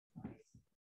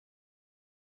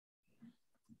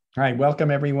All right,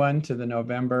 welcome everyone to the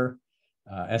November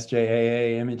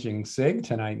SJAA Imaging SIG.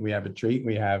 Tonight we have a treat.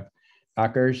 We have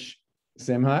Akarsh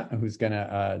Simha, who's going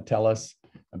to tell us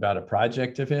about a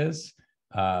project of his,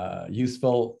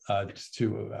 useful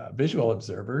to visual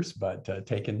observers, but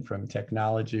taken from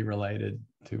technology related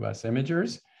to us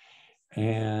imagers.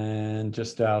 And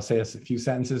just I'll say a few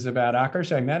sentences about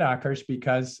Akarsh. I met Akarsh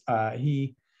because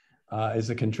he is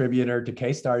a contributor to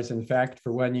K-Stars. In fact,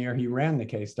 for 1 year, he ran the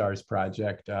K-Stars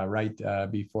project right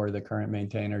before the current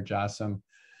maintainer, Jassim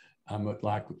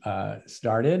Mutlaq,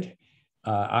 started.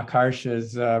 Akarsh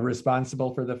is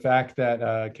responsible for the fact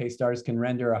that K-Stars can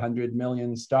render 100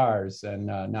 million stars and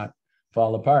not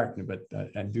fall apart, but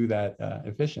and do that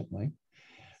efficiently.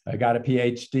 I got a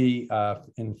PhD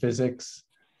in physics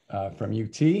from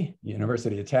UT,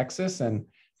 University of Texas, and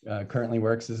currently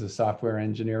works as a software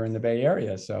engineer in the Bay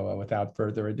Area. So without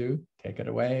further ado, take it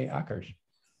away, Akarsh.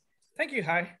 Thank you,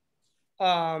 Hi.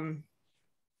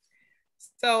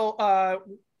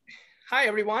 Hi,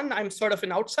 everyone. I'm sort of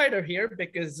an outsider here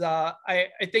because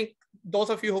I think those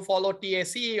of you who follow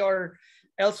TAC or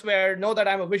elsewhere know that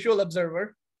I'm a visual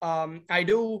observer. I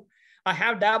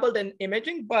have dabbled in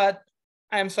imaging, but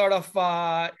I'm sort of,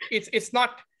 it's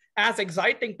not as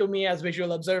exciting to me as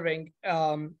visual observing.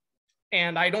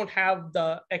 And I don't have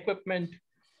the equipment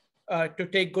to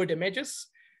take good images.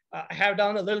 I have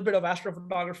done a little bit of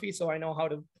astrophotography, so I know how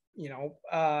to,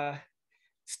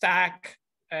 stack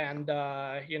and,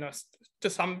 to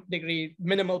some degree,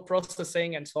 minimal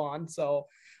processing and so on. So,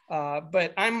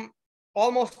 but I'm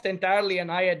almost entirely an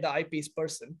eye at the eyepiece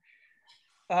person.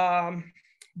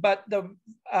 But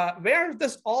where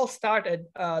this all started,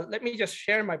 let me just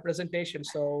share my presentation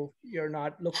so you're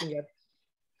not looking at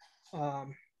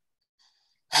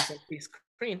the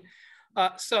screen.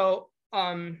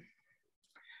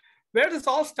 Where this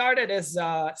all started is,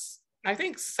 I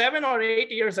think 7 or 8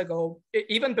 years ago,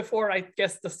 even before I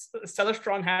guess the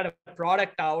Celestron had a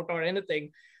product out or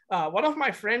anything, one of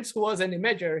my friends who was an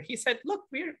imager, he said, look,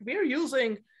 we're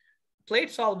using plate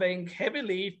solving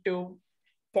heavily to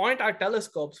point our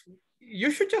telescopes. You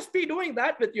should just be doing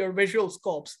that with your visual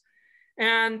scopes.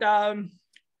 And I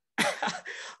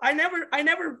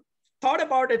never thought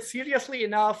about it seriously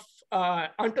enough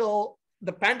until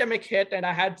the pandemic hit and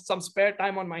I had some spare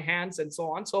time on my hands and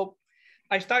so on. So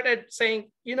I started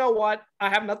saying, you know what, I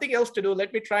have nothing else to do.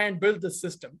 Let me try and build this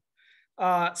system.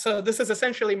 So this is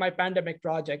essentially my pandemic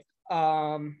project.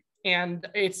 And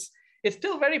it's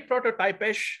still very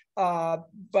prototype-ish,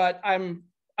 but I'm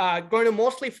going to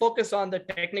mostly focus on the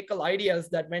technical ideas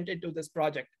that went into this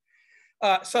project.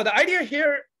 So the idea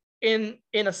here in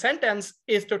a sentence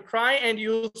is to try and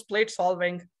use plate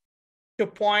solving to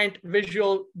point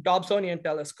visual Dobsonian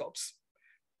telescopes.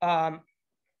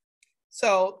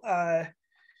 So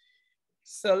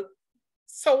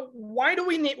why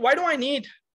do I need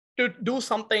to do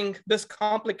something this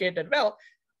complicated? Well,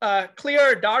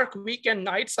 clear, dark weekend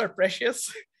nights are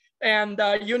precious, and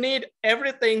you need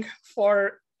everything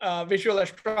for visual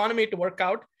astronomy to work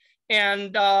out.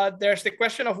 And there's the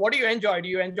question of what do you enjoy? Do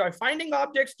you enjoy finding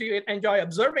objects? Do you enjoy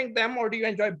observing them? Or do you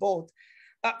enjoy both?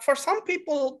 For some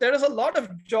people, there is a lot of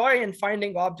joy in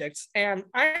finding objects, and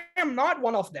I am not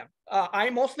one of them.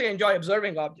 I mostly enjoy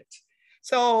observing objects.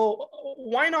 So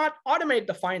why not automate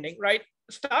the finding, right?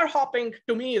 Star hopping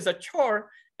to me is a chore,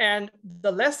 and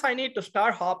the less I need to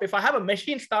star hop, if I have a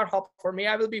machine star hop for me,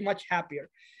 I will be much happier.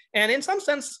 And in some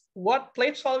sense, what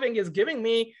plate solving is giving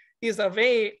me is a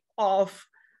way of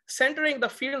centering the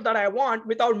field that I want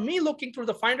without me looking through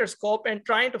the finder scope and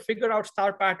trying to figure out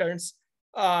star patterns,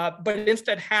 but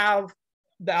instead have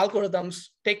the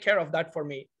algorithms take care of that for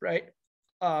me, right?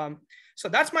 So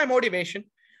that's my motivation.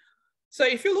 So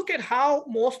if you look at how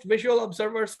most visual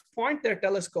observers point their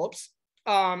telescopes,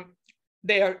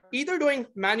 they are either doing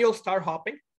manual star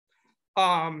hopping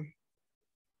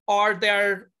or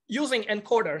they're using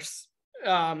encoders.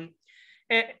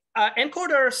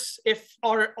 Encoders,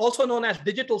 are also known as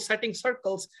digital setting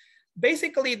circles.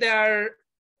 Basically, they're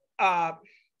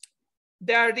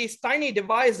these tiny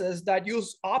devices that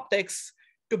use optics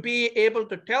to be able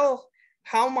to tell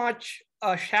how much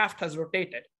a shaft has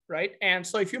rotated, right? And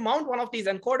so if you mount one of these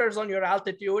encoders on your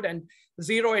altitude and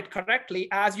zero it correctly,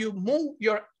 as you move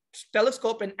your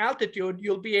telescope in altitude,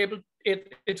 you'll be able,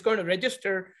 it's going to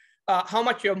register how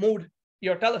much you moved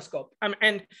your telescope.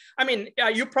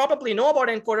 You probably know about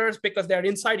encoders because they're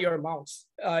inside your mounts,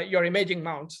 your imaging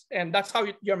mounts, and that's how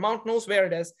your mount knows where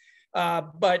it is.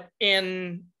 But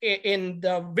in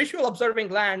the visual observing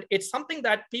land, it's something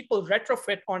that people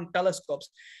retrofit on telescopes.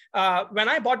 When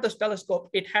I bought this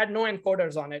telescope, it had no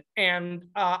encoders on it. And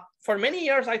for many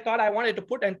years, I thought I wanted to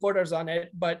put encoders on it,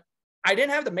 but I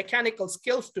didn't have the mechanical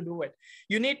skills to do it.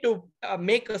 You need to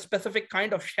make a specific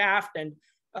kind of shaft, and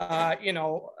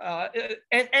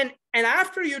and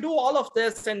after you do all of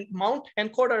this and mount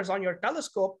encoders on your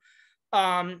telescope,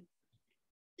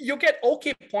 you get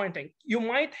okay pointing. You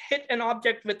might hit an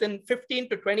object within 15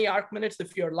 to 20 arc minutes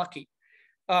if you're lucky.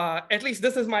 At least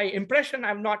this is my impression.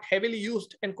 I've not heavily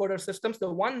used encoder systems. The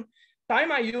one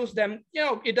time I use them,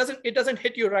 it doesn't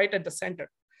hit you right at the center.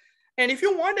 And if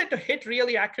you want it to hit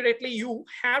really accurately, you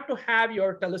have to have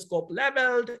your telescope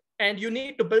leveled, and you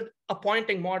need to build a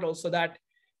pointing model so that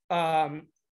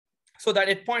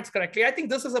it points correctly. I think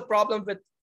this is a problem with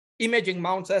imaging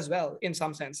mounts as well, in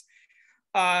some sense.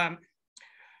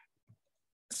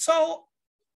 So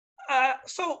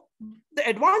the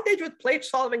advantage with plate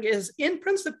solving is, in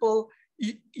principle,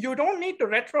 you don't need to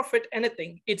retrofit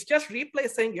anything. It's just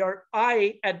replacing your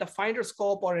eye at the finder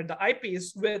scope or at the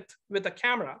eyepiece with a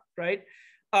camera, right?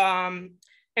 And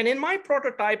in my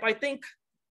prototype, I think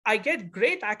I get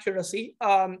great accuracy.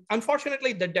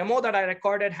 Unfortunately, the demo that I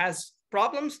recorded has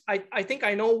problems. I think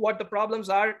I know what the problems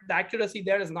are. The accuracy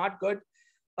there is not good.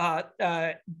 But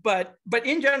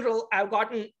in general, I've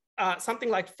gotten something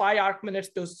like 5 arc minutes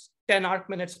to 10 arc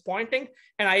minutes pointing,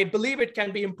 and I believe it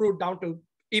can be improved down to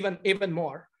even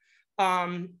more.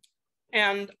 The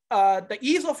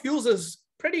ease of use is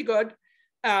pretty good.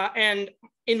 And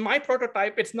in my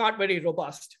prototype, it's not very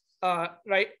robust,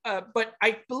 right? But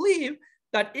I believe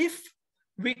that if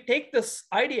we take this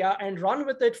idea and run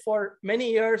with it for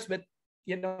many years with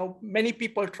many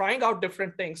people trying out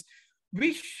different things,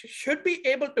 we should be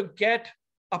able to get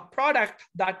a product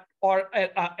that, or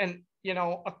a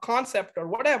concept or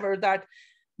whatever that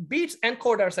beats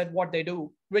encoders at what they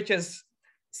do, which is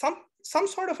some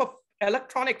sort of a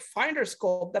electronic finder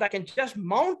scope that I can just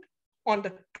mount on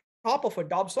the top of a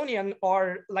Dobsonian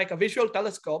or like a visual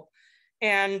telescope,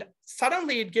 and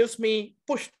suddenly it gives me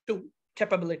push to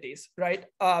capabilities, right?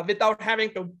 Without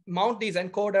having to mount these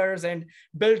encoders and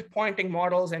build pointing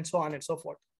models and so on and so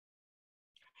forth.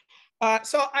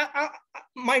 So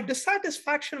my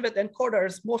dissatisfaction with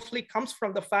encoders mostly comes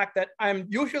from the fact that I'm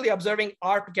usually observing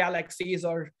ARP galaxies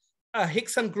or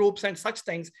Hickson groups and such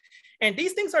things. And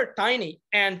these things are tiny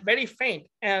and very faint.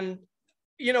 And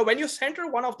when you center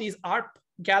one of these ARP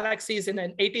galaxies in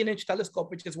an 18-inch telescope,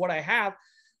 which is what I have,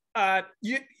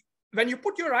 when you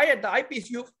put your eye at the eyepiece,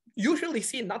 you usually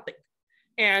see nothing.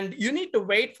 And you need to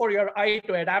wait for your eye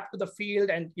to adapt to the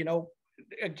field and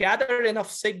gather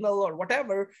enough signal or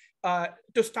whatever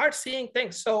to start seeing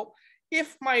things. So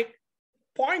if my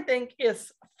pointing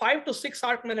is 5 to 6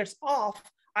 arc minutes off,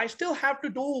 I still have to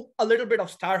do a little bit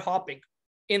of star hopping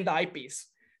in the eyepiece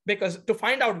because to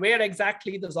find out where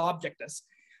exactly this object is.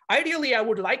 Ideally, I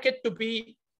would like it to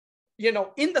be,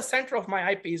 in the center of my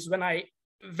eyepiece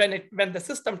when the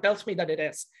system tells me that it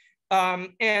is.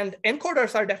 And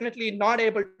encoders are definitely not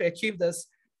able to achieve this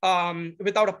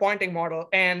without a pointing model.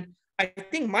 And I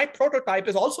think my prototype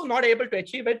is also not able to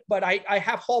achieve it, but I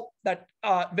have hope that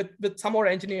with some more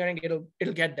engineering, it'll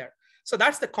get there. So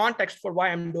that's the context for why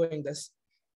I'm doing this.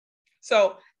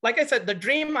 So like I said, the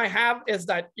dream I have is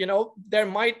that,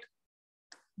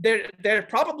 there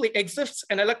probably exists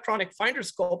an electronic finder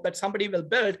scope that somebody will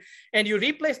build, and you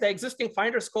replace the existing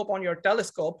finder scope on your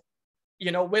telescope,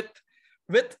 with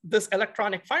this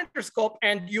electronic finder scope,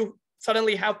 and you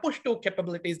suddenly have push to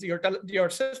capabilities. Your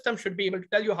system should be able to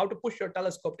tell you how to push your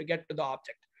telescope to get to the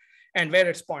object and where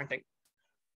it's pointing.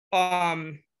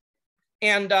 The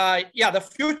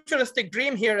futuristic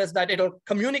dream here is that it'll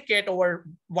communicate over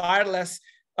wireless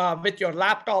with your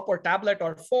laptop or tablet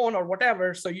or phone or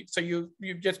whatever. So you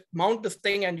just mount this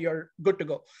thing and you're good to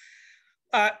go.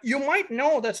 You might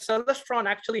know that Celestron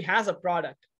actually has a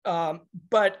product,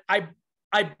 but I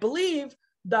believe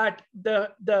that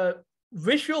the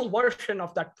visual version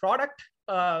of that product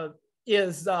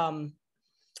is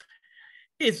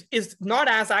not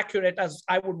as accurate as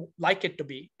I would like it to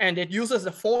be, and it uses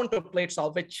the phone to plate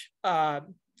solve, which I've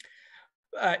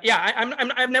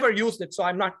never used it, so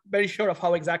I'm not very sure of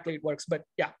how exactly it works. But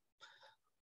yeah,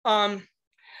 so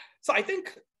I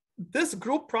think this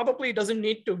group probably doesn't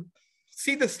need to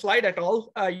see this slide at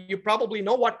all. You probably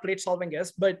know what plate solving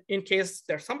is, but in case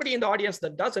there's somebody in the audience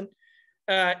that doesn't,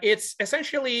 it's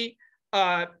essentially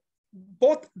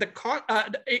both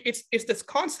it's this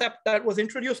concept that was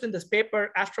introduced in this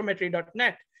paper,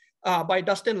 astrometry.net, by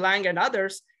Dustin Lang and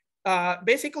others.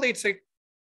 Basically,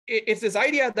 it's this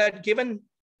idea that given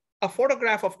a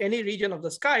photograph of any region of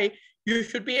the sky, you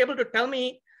should be able to tell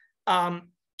me,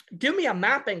 give me a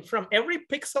mapping from every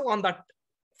pixel on that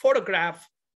photograph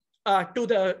to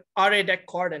the array deck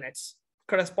coordinates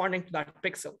corresponding to that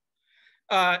pixel.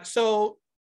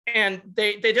 and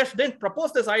they just didn't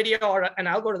propose this idea or an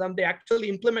algorithm, they actually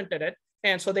implemented it.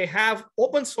 And so they have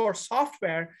open source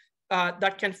software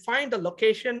that can find the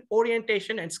location,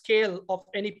 orientation, and scale of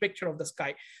any picture of the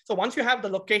sky. So once you have the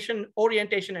location,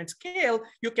 orientation, and scale,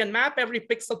 you can map every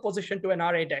pixel position to an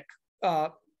array deck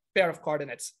pair of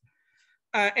coordinates.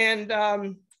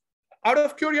 Out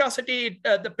of curiosity,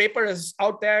 the paper is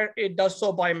out there. It does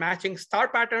so by matching star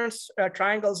patterns,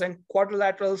 triangles, and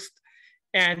quadrilaterals,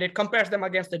 and it compares them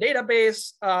against the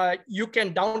database. You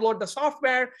can download the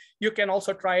software. You can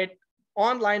also try it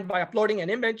online by uploading an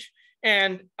image.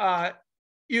 And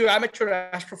you amateur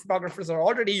astrophotographers are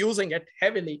already using it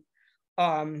heavily.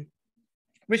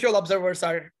 Visual observers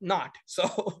are not.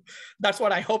 So that's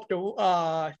what I hope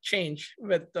to change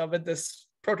with this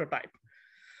prototype.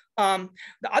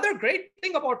 The other great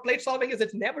thing about plate solving is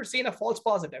it's never seen a false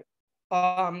positive.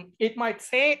 It might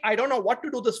say, I don't know what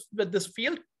to do with this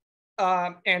field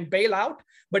and bail out.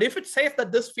 But if it says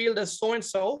that this field is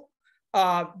so-and-so,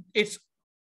 it's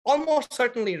almost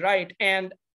certainly right.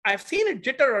 And I've seen it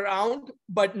jitter around,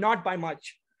 but not by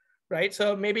much, right?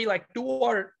 So maybe like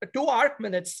two arc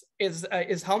minutes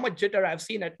is how much jitter I've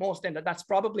seen at most. And that's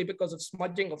probably because of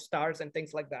smudging of stars and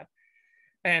things like that,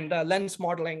 and lens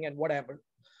modeling and whatever.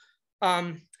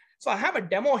 So I have a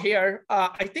demo here.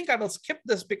 I think I will skip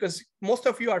this because most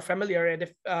of you are familiar.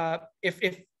 And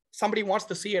if somebody wants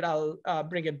to see it, I'll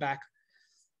bring it back.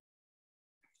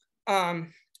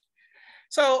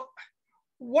 So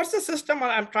what's the system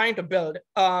I'm trying to build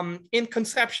in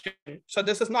conception? So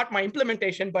this is not my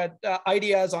implementation, but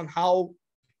ideas on how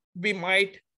we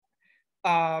might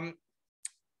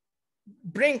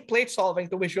bring plate solving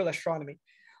to visual astronomy.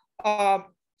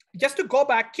 Just to go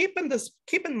back, keep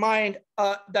in mind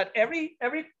that every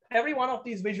one of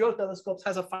these visual telescopes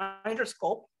has a finder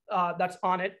scope that's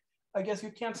on it. I guess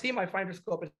you can't see my finder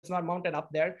scope; it's not mounted up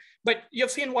there. But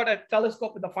you've seen what a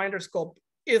telescope with a finder scope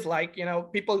is like. You know,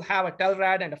 people have a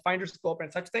telrad and a finder scope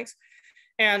and such things.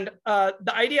 And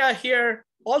the idea here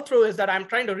all through is that I'm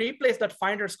trying to replace that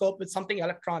finder scope with something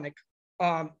electronic.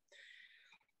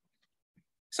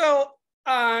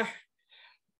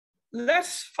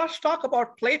 Let's first talk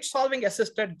about plate solving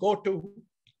assisted go-to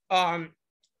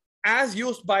as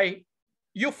used by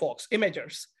you folks,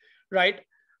 imagers, right?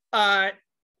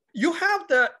 You have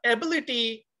the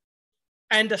ability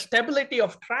and the stability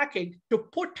of tracking to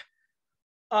put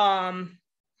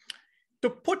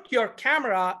your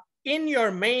camera in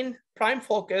your main prime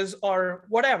focus or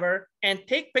whatever and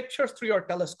take pictures through your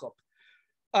telescope.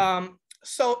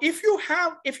 So if you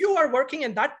are working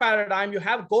in that paradigm, you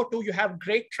have go-to, you have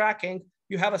great tracking,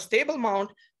 you have a stable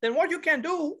mount, then what you can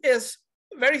do is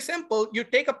very simple. You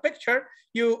take a picture,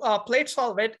 you plate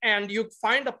solve it, and you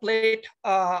find the plate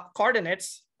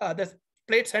coordinates, the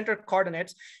plate center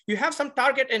coordinates. You have some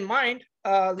target in mind,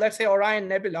 let's say Orion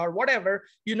Nebula or whatever.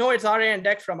 You know its array and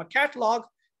deck from a catalog.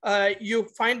 You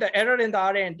find the error in the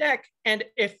array and deck, and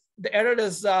if the error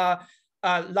is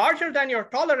larger than your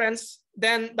tolerance,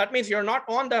 then that means you're not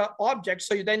on the object.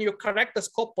 So then you correct the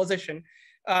scope position.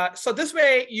 So this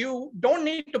way, you don't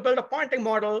need to build a pointing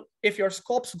model. If your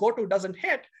scope's go-to doesn't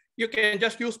hit, you can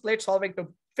just use plate solving to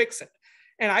fix it.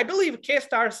 And I believe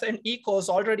K-Stars and ECOS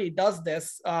already does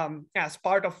this as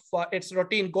part of its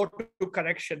routine go-to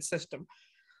correction system.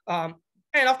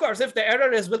 And of course, if the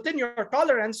error is within your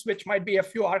tolerance, which might be a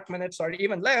few arc minutes or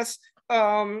even less,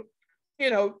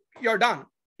 you're done.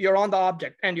 You're on the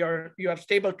object and you have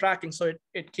stable tracking, so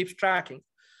it keeps tracking.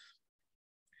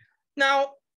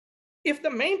 Now, if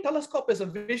the main telescope is a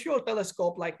visual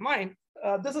telescope like mine,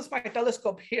 this is my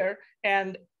telescope here,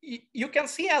 and you can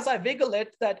see as I wiggle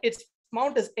it that its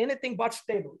mount is anything but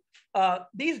stable.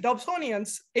 These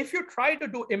Dobsonians, if you try to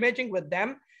do imaging with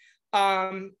them,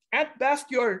 at best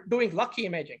you're doing lucky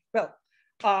imaging. Well,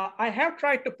 I have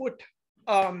tried to put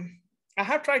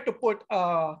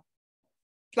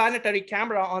planetary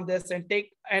camera on this and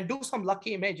do some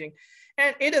lucky imaging,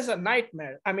 and it is a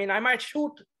nightmare. I mean, I might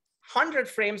shoot 100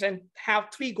 frames and have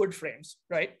 3 good frames,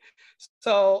 right?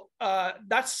 So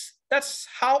that's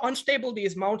how unstable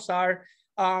these mounts are.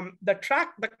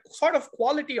 The sort of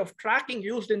quality of tracking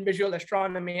used in visual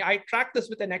astronomy, I track this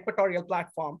with an equatorial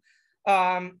platform.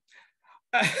 My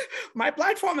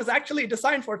platform is actually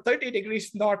designed for 30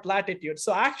 degrees north latitude.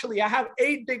 So actually I have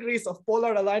 8 degrees of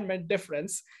polar alignment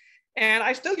difference, and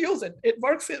I still use it. It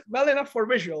works well enough for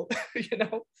visual,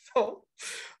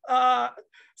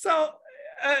 So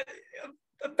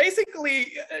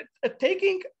basically,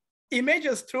 taking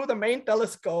images through the main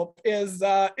telescope is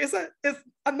a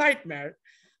nightmare.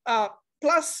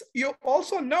 Plus, you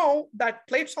also know that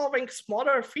plate solving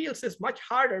smaller fields is much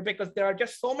harder because there are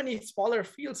just so many smaller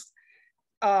fields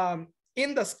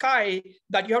in the sky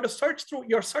that you have to search through.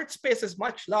 Your search space is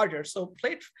much larger. So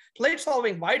plate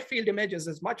solving wide field images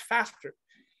is much faster.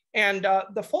 And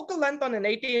the focal length on an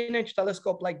 18-inch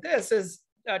telescope like this is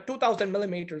 2000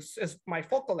 millimeters is my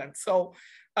focal length. So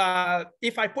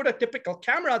if I put a typical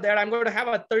camera there, I'm going to have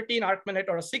a 13 arcminute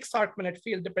or a 6 arcminute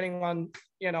field, depending on,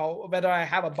 you know, whether I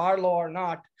have a Barlow or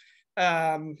not.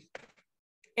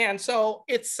 And so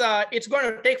it's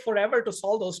going to take forever to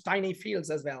solve those tiny fields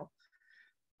as well.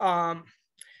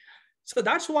 So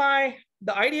that's why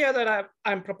the idea that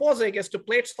I'm proposing is to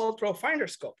plate solve through a finder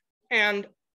scope. And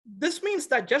this means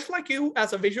that just like you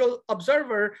as a visual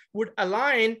observer would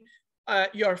align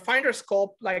your finder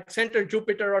scope, like center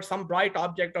Jupiter or some bright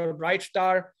object or bright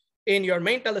star in your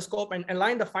main telescope, and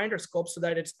align the finder scope so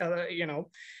that it's, you know,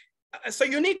 so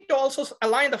you need to also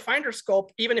align the finder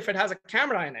scope even if it has a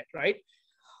camera in it, right?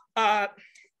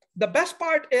 The best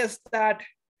part is that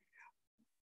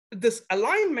this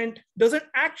alignment doesn't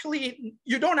actually,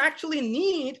 you don't actually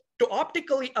need to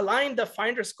optically align the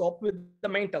finder scope with the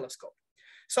main telescope.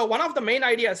 So one of the main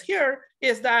ideas here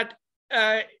is that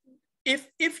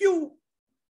if you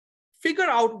figure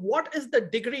out what is the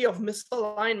degree of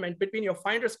misalignment between your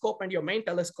finder scope and your main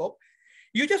telescope,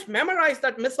 you just memorize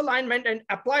that misalignment and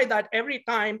apply that every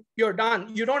time you're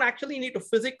done. You don't actually need to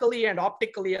physically and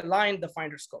optically align the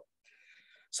finder scope.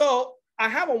 So I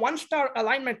have a 1-star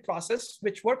alignment process,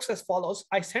 which works as follows.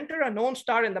 I center a known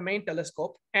star in the main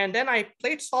telescope, and then I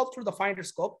plate solve through the finder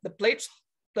scope. The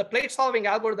plate solving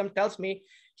algorithm tells me,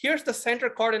 here's the center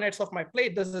coordinates of my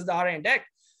plate. This is the array and deck.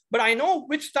 But I know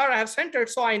which star I have centered,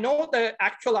 so I know the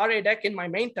actual array deck in my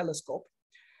main telescope.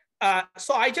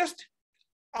 So I just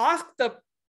ask the,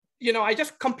 you know, I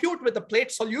just compute with the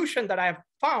plate solution that I have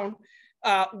found,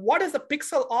 what is the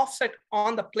pixel offset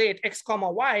on the plate X,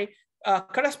 Y,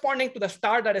 corresponding to the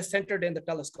star that is centered in the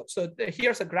telescope. So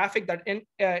here's a graphic that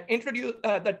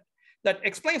that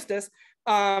explains this.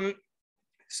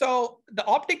 So the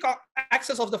optic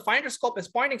axis of the finder scope is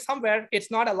pointing somewhere.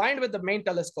 It's not aligned with the main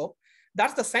telescope.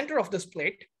 That's the center of this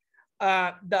plate.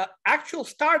 The actual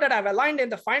star that I've aligned in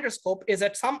the finder scope is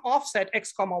at some offset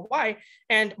X, Y,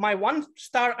 and my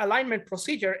 1-star alignment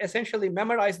procedure essentially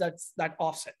memorized that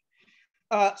offset.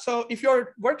 So if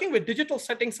you're working with digital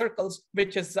setting circles,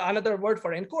 which is another word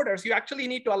for encoders, you actually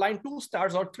need to align 2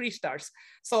 stars or 3 stars.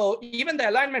 So even the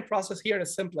alignment process here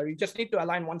is simpler. You just need to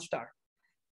align 1 star.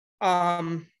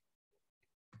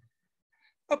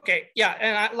 Okay, yeah,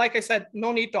 and like I said,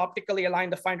 no need to optically align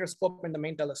the finder scope and the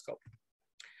main telescope.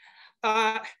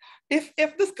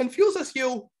 If this confuses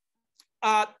you,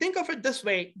 think of it this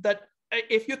way, that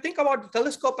if you think about the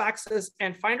telescope axis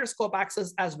and finder scope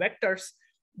axis as vectors,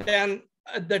 then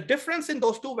the difference in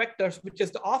those 2 vectors, which is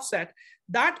the offset,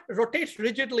 that rotates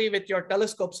rigidly with your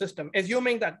telescope system,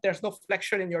 assuming that there's no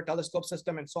flexure in your telescope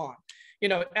system and so on. You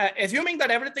know, assuming that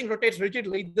everything rotates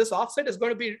rigidly, this offset is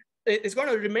going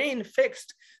to remain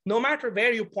fixed no matter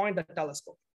where you point the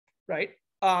telescope, right?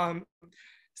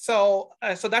 So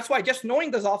that's why just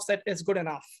knowing this offset is good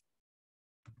enough.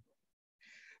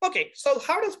 Okay, so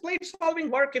how does plate solving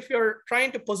work if you're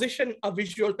trying to position a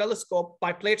visual telescope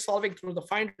by plate solving through the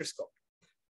finder scope?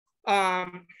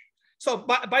 So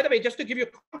by the way, just to give you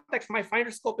context, my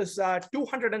finder scope is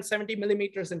 270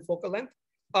 millimeters in focal length.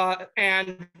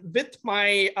 And with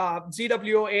my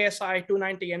ZWO ASI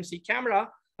 290 MC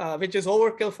camera, which is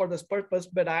overkill for this purpose,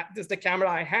 but this is the camera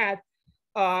I had,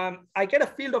 I get a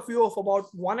field of view of about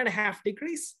 1.5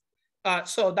 degrees.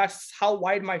 So that's how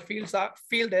wide my field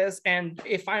is. And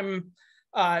if I'm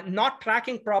not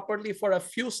tracking properly for a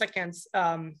few seconds,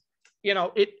 you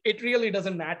know, it really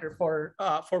doesn't matter for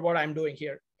what I'm doing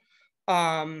here.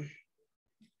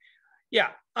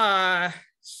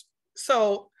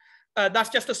 So that's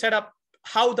just to set up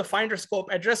how the finder scope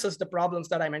addresses the problems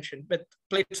that I mentioned with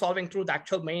plate solving through the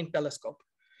actual main telescope.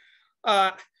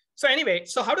 So anyway,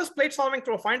 so how does plate solving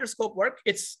through a finder scope work?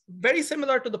 It's very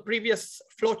similar to the previous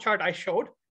flowchart I showed.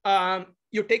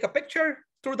 You take a picture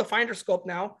through the finder scope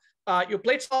now, you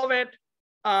plate solve it,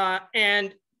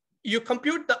 and you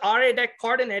compute the array deck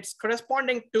coordinates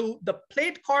corresponding to the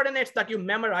plate coordinates that you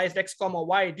memorized X,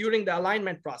 Y during the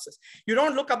alignment process. You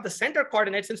don't look up the center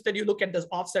coordinates, instead you look at the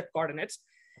offset coordinates.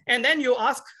 And then you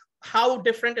ask, how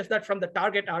different is that from the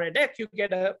target array deck? You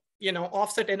get a, you know,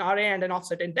 offset in array and an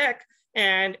offset in deck.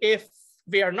 And if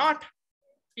we are not,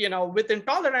 you know, within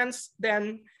tolerance,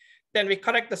 then we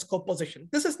correct the scope position.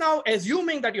 This is now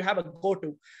assuming that you have a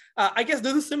go-to. I guess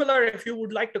this is similar if you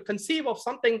would like to conceive of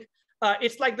something.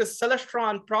 It's like the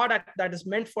Celestron product that is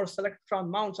meant for Celestron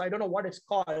mounts. I don't know what it's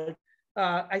called.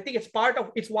 I think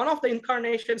it's one of the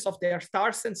incarnations of their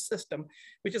StarSense system,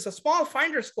 which is a small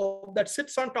finder scope that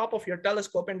sits on top of your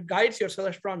telescope and guides your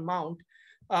celestron mount.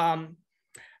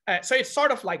 So it's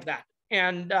sort of like that.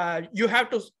 And you have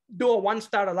to do a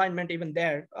 1-star alignment even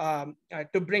there to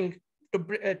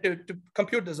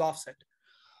compute this offset.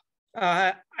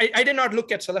 I did not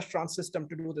look at celestron system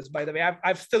to do this, by the way.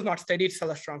 I've still not studied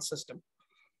celestron system.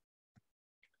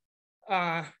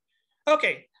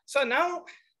 Okay, so now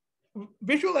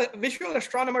visual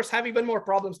astronomers have even more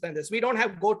problems than this. We don't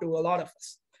have GoTo, a lot of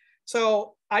us.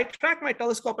 So I track my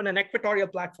telescope on an equatorial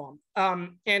platform.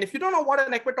 And if you don't know what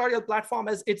an equatorial platform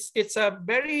is, it's a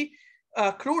very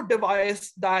crude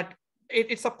device that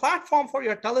it's a platform for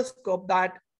your telescope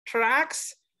that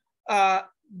tracks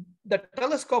the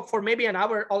telescope for maybe an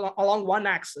hour along one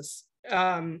axis.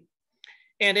 And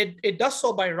it does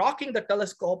so by rocking the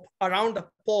telescope around the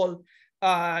pole.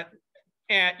 And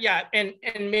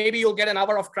maybe you'll get an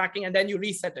hour of tracking and then you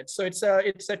reset it. So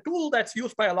it's a tool that's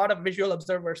used by a lot of visual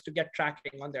observers to get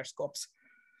tracking on their scopes.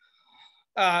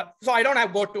 So I don't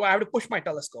have GoTo, I have to push my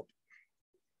telescope.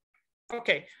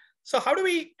 Okay, so how do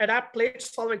we adapt plate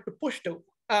solving to push to?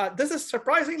 This is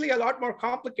surprisingly a lot more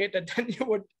complicated than you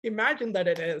would imagine that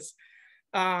it is.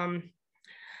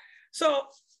 So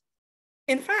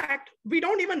in fact, we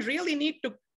don't even really need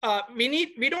to,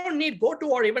 we don't need GoTo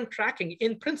or even tracking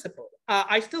in principle.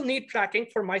 I still need tracking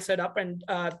for my setup, and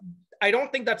I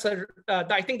don't think that's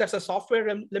I think that's a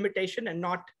software limitation and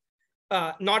not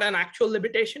an actual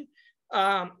limitation.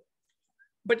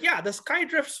 But yeah, the sky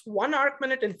drifts 1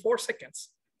 arcminute in 4 seconds.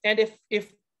 And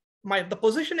if the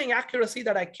positioning accuracy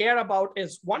that I care about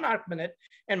is 1 arcminute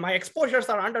and my exposures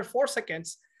are under 4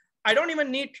 seconds, I don't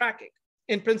even need tracking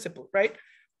in principle, right?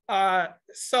 But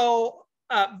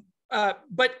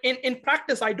in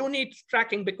practice, I do need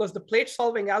tracking because the plate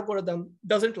solving algorithm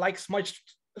doesn't like smudged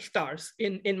stars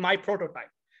in my prototype.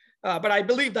 But I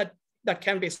believe that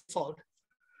can be solved.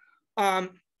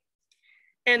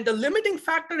 And the limiting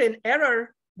factor in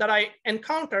error that I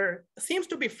encounter seems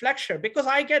to be flexure, because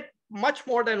I get much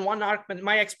more than 1 arcminute.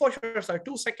 My exposures are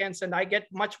 2 seconds and I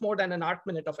get much more than an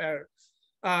arcminute of error.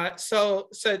 So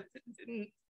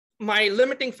my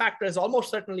limiting factor is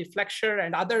almost certainly flexure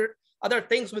and other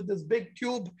things with this big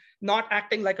tube not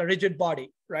acting like a rigid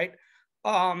body, right?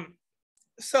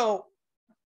 So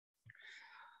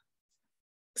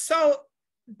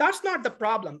that's not the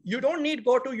problem. You don't need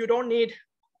GoTo, you don't need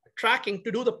tracking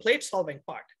to do the plate solving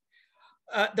part.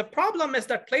 The problem is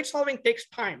that plate solving takes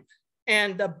time.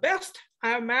 And the best I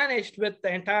have managed with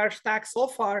the entire stack so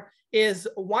far is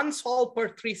 1 solve per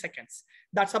 3 seconds.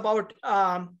 That's about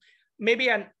maybe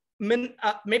a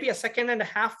 1.5 seconds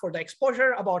for the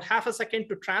exposure, about 0.5 seconds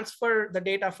to transfer the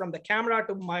data from the camera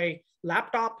to my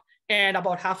laptop, and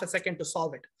about 0.5 seconds to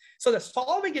solve it. So the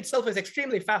solving itself is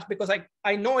extremely fast because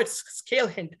I know its scale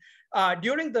hint.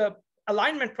 During the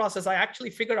alignment process, I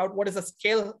actually figure out what is the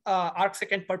scale arc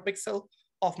second per pixel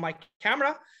of my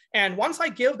camera. And once I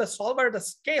give the solver the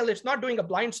scale, it's not doing a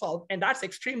blind solve, and that's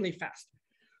extremely fast.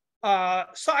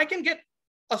 So I can get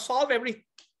a solve every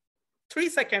 3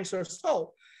 seconds or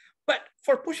so. But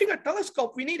for pushing a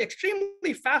telescope, we need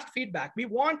extremely fast feedback. We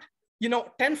want,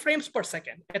 10 frames per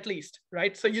second at least,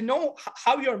 right? So you know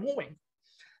how you're moving.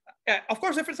 Of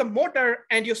course, if it's a motor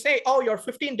and you say, oh, you're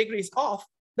 15 degrees off,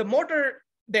 the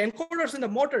encoders in the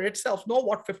motor itself know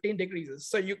what 15 degrees is.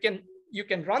 So you can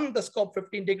run the scope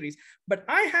 15 degrees, but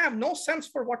I have no sense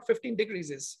for what 15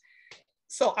 degrees is.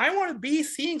 So I want to be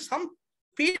seeing some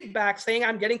feedback saying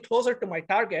I'm getting closer to my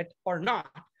target or not.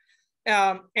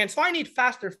 And so I need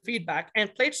faster feedback.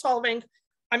 And plate solving,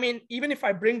 I mean, even if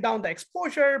I bring down the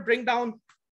exposure, bring down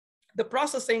the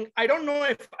processing, I don't know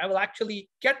if I will actually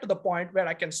get to the point where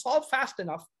I can solve fast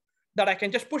enough that I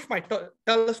can just push my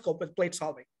telescope with plate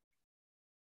solving.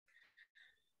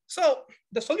 So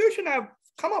the solution I've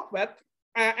come up with,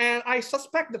 and I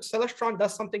suspect that Celestron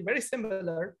does something very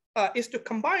similar, is to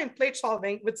combine plate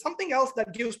solving with something else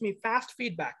that gives me fast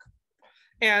feedback.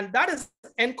 And that is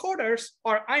encoders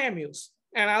or IMUs.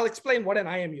 And I'll explain what an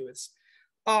IMU is.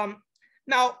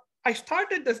 Now, I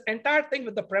started this entire thing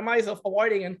with the premise of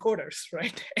avoiding encoders,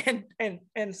 right?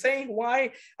 And saying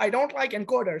why I don't like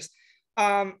encoders.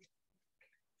 There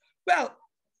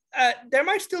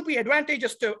might still be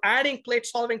advantages to adding plate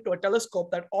solving to a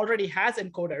telescope that already has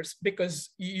encoders,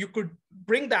 because you could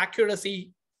bring the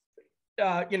accuracy,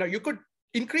 you could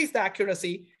increase the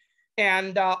accuracy,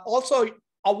 and also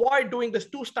avoid doing this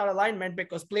 2-star alignment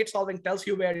because plate solving tells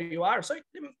you where you are. So,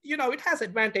 it has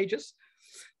advantages,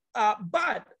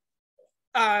 but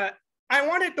I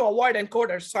wanted to avoid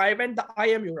encoders. So I went the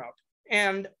IMU route.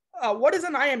 And what is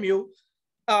an IMU?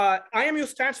 IMU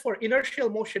stands for inertial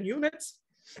motion units.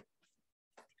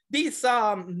 These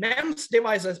MEMS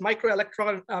devices,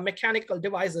 microelectron mechanical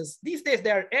devices, these days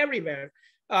they're everywhere.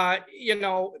 You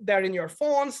know, they're in your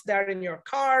phones, they're in your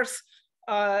cars.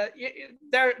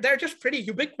 They're just pretty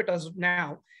ubiquitous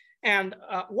now. And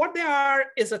what they are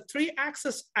is a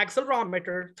 3-axis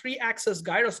accelerometer, 3-axis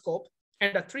gyroscope,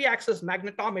 and a 3-axis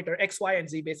magnetometer, X, Y, and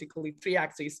Z, basically 3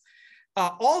 axes,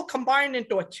 all combined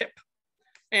into a chip.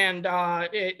 And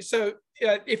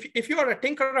if you are a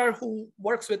tinkerer who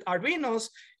works with Arduinos,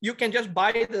 you can just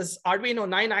buy this Arduino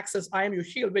 9-axis IMU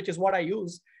shield, which is what I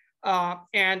use.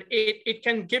 And it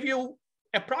can give you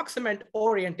approximate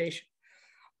orientation.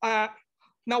 Now,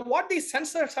 what these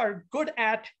sensors are good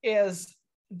at is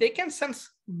they can sense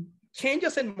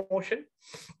changes in motion.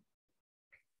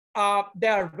 They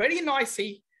are very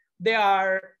noisy. They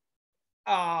are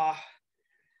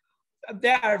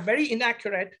very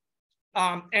inaccurate.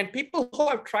 And people who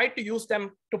have tried to use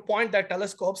them to point their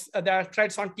telescopes, there are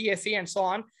threads on TAC and so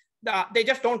on, they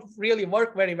just don't really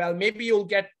work very well. Maybe you'll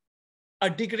get a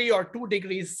degree or 2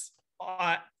 degrees.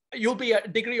 You'll be a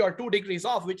degree or 2 degrees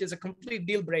off, which is a complete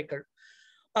deal breaker.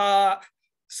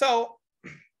 So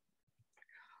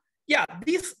yeah,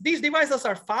 these devices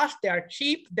are fast, they are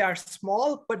cheap, they are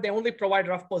small, but they only provide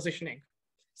rough positioning.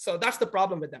 So that's the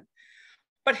problem with them.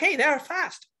 But hey, they are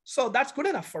fast. So that's good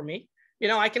enough for me. You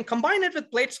know, I can combine it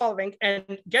with plate solving and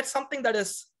get something that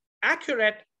is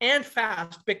accurate and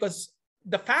fast, because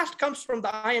the fast comes from the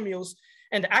IMUs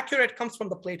and the accurate comes from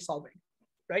the plate solving,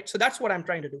 right? So that's what I'm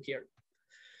trying to do here.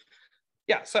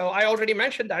 Yeah, so I already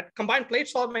mentioned that combine plate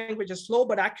solving, which is slow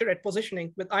but accurate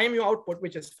positioning, with IMU output,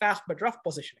 which is fast but rough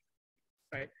positioning,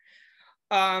 right?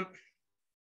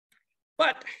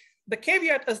 But the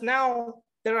caveat is now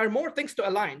there are more things to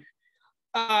align.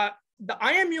 The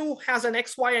IMU has an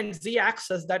X, Y, and Z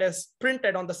axis that is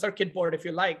printed on the circuit board, if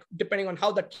you like, depending on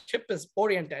how the chip is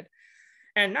oriented.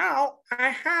 And now I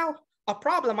have a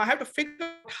problem. I have to figure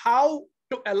out how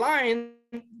to align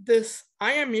this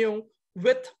IMU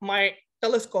with my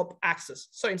telescope axis.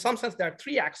 So in some sense, there are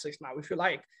 3 axes now, if you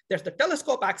like. There's the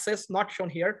telescope axis, not shown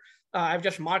here. I've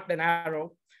just marked an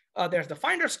arrow. There's the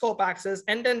finder scope axis,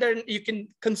 and then you can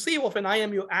conceive of an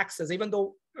IMU axis, even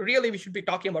though really we should be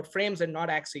talking about frames and not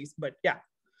axes, but yeah.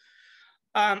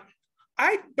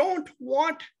 I don't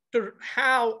want to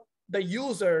have the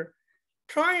user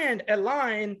try and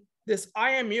align this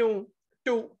IMU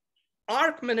to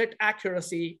arc-minute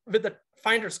accuracy with the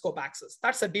finder scope axis.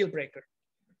 That's a deal breaker,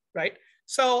 right?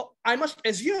 So I must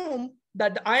assume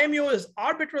that the IMU is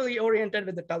arbitrarily oriented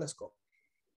with the telescope.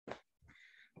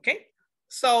 Okay,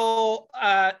 so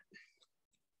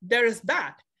there is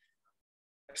that.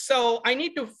 So I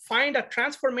need to find a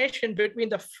transformation between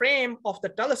the frame of the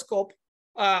telescope,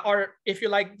 or if you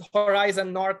like, the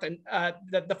horizon north, and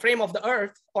the frame of the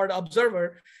Earth or the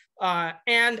observer,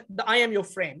 and the IMU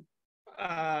frame.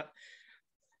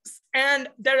 And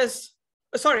there is,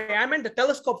 sorry, I meant the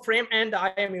telescope frame and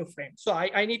the IMU frame. So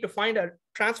I need to find a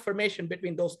transformation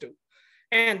between those two.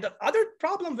 And the other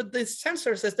problem with these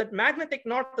sensors is that magnetic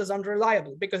north is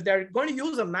unreliable, because they're going to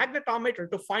use a magnetometer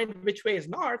to find which way is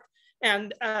north.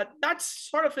 And that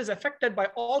sort of is affected by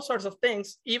all sorts of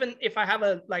things. Even if I have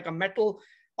a metal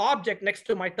object next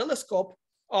to my telescope,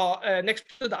 next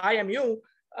to the IMU,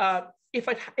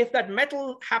 if that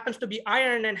metal happens to be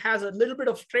iron and has a little bit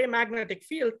of stray magnetic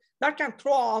field, that can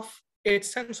throw off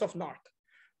its sense of north,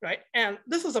 right? And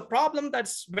this is a problem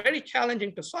that's very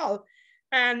challenging to solve.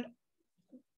 And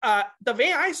the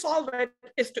way I solve it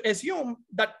is to assume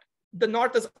that the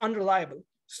north is unreliable.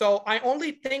 So I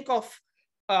only think of,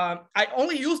 I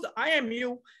only use the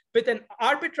IMU with an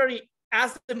arbitrary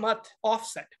azimuth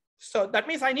offset. So that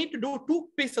means I need to do 2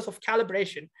 pieces of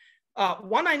calibration.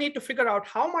 One, I need to figure out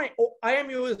how my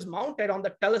IMU is mounted on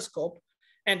the telescope.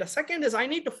 And the second is I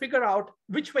need to figure out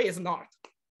which way is north,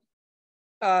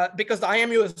 because the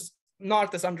IMU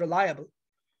north is unreliable.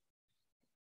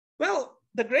 Well,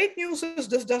 the great news is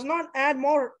this does not add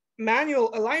more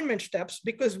manual alignment steps,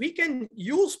 because we can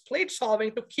use plate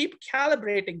solving to keep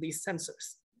calibrating these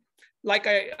sensors, like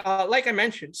I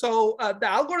mentioned. So the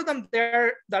algorithm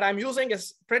there that I'm using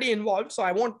is pretty involved, so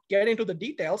I won't get into the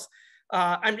details.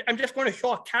 I'm just going to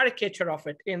show a caricature of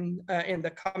it in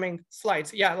the coming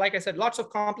slides. Yeah, like I said, lots of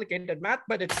complicated math,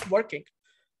 but it's working.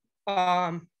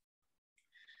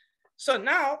 So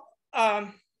now,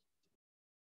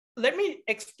 let me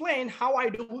explain how I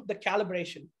do the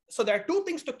calibration. So there are 2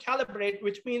 things to calibrate,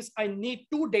 which means I need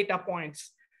 2 data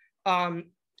points to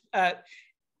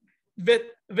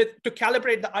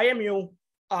calibrate the IMU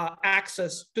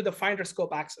axis to the finder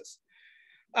scope axis.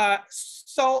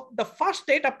 So the first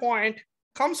data point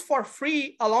comes for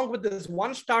free along with this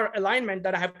 1-star alignment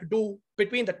that I have to do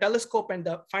between the telescope and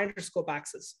the finder scope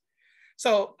axis.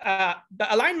 So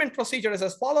the alignment procedure is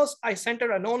as follows. I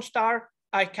center a known star,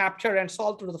 I capture and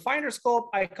solve through the finder scope.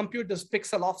 I compute this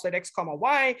pixel offset x,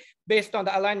 y based on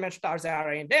the alignment star's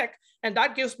array and deck. And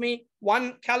that gives me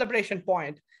one calibration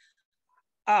point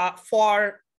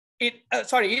for it.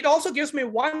 It also gives me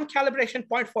one calibration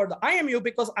point for the IMU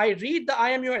because I read the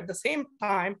IMU at the same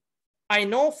time. I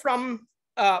know from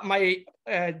my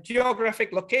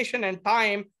geographic location and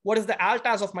time what is the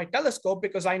altas of my telescope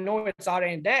because I know its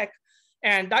array and deck.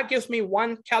 And that gives me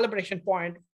one calibration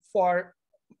point for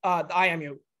the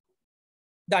IMU.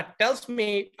 That tells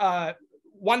me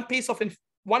one piece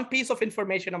of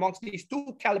information amongst these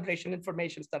two calibration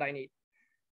informations that I need.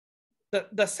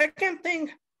 The second thing,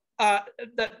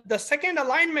 the second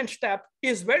alignment step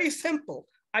is very simple.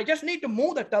 I just need to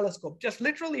move the telescope, just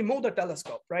literally move the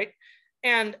telescope, right?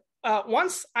 And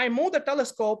once I move the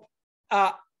telescope,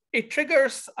 it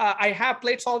triggers, I have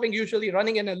plate solving usually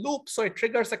running in a loop. So it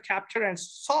triggers a capture and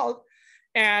solve,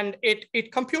 and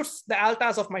it computes the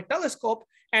altas of my telescope,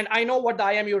 and I know what the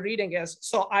IMU reading is.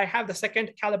 So I have the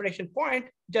second calibration point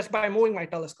just by moving my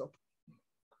telescope.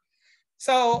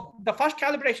 So the first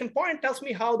calibration point tells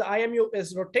me how the IMU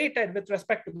is rotated with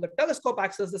respect to the telescope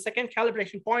axis. The second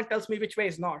calibration point tells me which way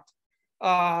is north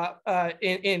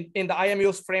in the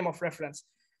IMU's frame of reference.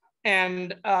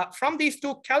 And from these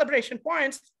two calibration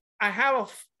points, I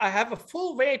have a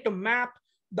full way to map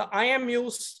the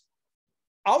IMU's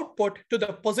output to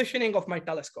the positioning of my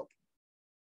telescope.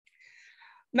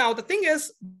 Now, the thing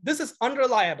is, this is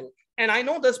unreliable. And I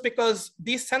know this because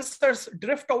these sensors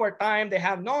drift over time. They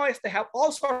have noise, they have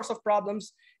all sorts of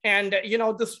problems. And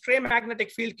the stray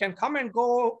magnetic field can come and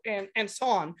go and so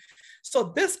on.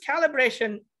 So this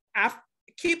calibration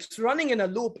keeps running in a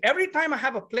loop. Every time I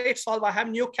have a plate solve, I have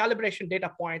new calibration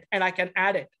data point and I can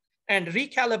add it and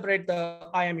recalibrate the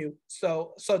IMU.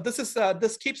 So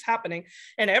this keeps happening.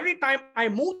 And every time I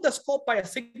move the scope by a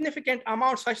significant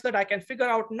amount such that I can figure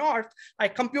out north, I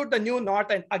compute the new north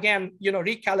and again,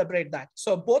 recalibrate that.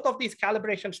 So both of these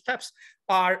calibration steps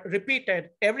are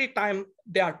repeated every time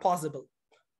they are possible.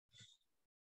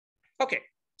 Okay,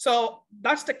 so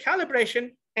that's the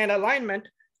calibration and alignment.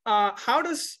 How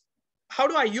do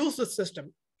I use the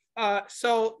system?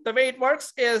 So the way it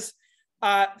works is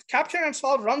capture and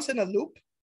solve runs in a loop.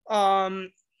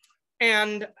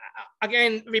 And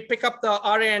again, we pick up the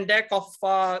array and deck of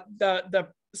the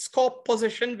scope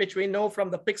position, which we know from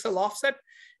the pixel offset.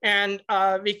 And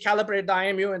we calibrate the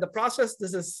IMU in the process.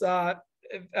 This is,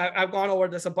 I've gone over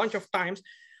this a bunch of times.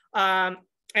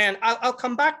 And I'll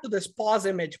come back to this pause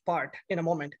image part in a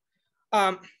moment.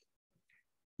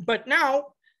 But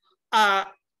now,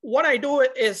 what I do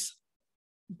is,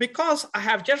 because I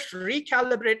have just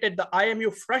recalibrated the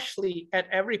IMU freshly at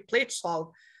every plate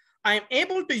solve, I'm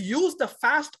able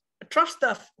to trust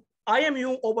the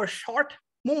IMU over short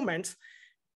movements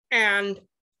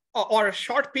or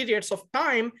short periods of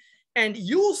time, and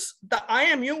use the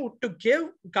IMU to give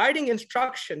guiding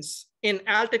instructions in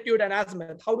altitude and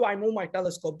azimuth. How do I move my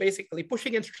telescope? Basically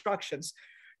pushing instructions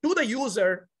to the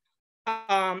user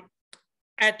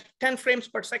at 10 frames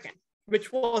per second,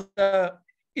 which was the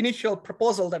initial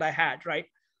proposal that I had, right?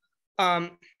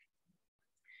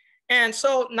 And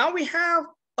so now we have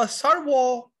a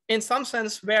servo in some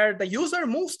sense where the user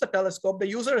moves the telescope. The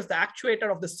user is the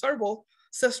actuator of the servo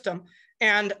system,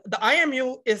 and the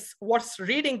IMU is what's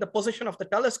reading the position of the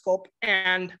telescope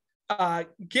and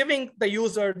giving the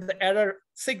user the error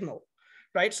signal,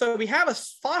 right? So we have a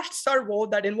fast servo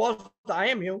that involves the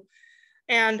IMU,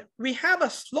 and we have a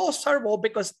slow servo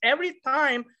because every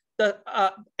time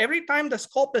the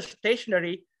scope is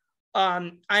stationary,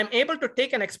 I'm able to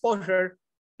take an exposure,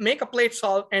 make a plate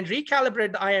solve, and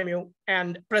recalibrate the IMU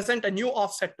and present a new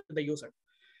offset to the user.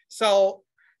 So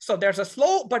there's a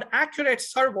slow but accurate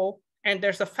servo, and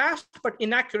there's a fast but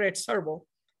inaccurate servo.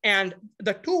 And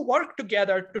the two work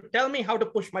together to tell me how to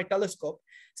push my telescope.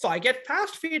 So I get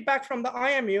fast feedback from the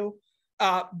IMU,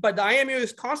 but the IMU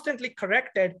is constantly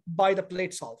corrected by the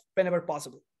plate solve whenever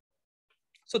possible.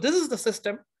 So this is the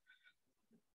system.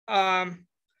 And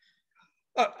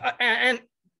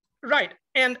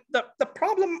the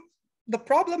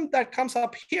problem that comes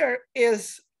up here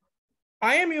is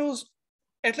IMUs,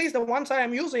 at least the ones I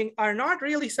am using, are not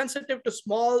really sensitive to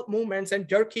small movements and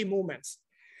jerky movements.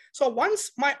 So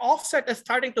once my offset is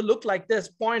starting to look like this,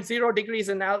 0.0 degrees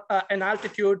in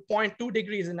altitude, 0.2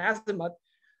 degrees in azimuth,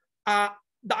 the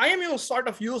IMU is sort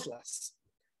of useless.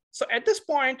 So at this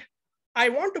point, I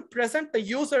want to present the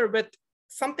user with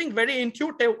something very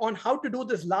intuitive on how to do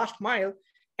this last mile.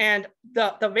 And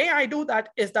the way I do that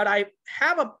is that I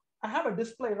have a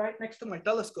display right next to my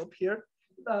telescope here,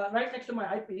 right next to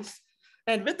my eyepiece.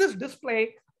 And with this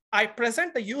display, I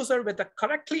present the user with a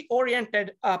correctly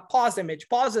oriented PAWS image.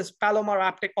 PAWS is Palomar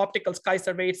Optical Sky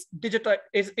Survey. It's digital,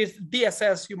 is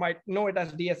DSS. You might know it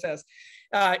as DSS.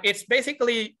 It's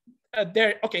basically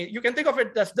there. Okay, you can think of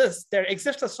it as this. There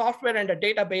exists a software and a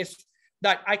database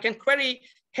that I can query.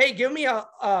 Hey, give me a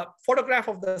photograph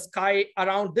of the sky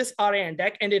around this array and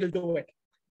deck, and it'll do it,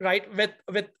 right?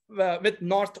 With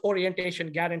north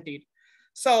orientation guaranteed.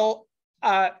 So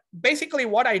basically,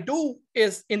 what I do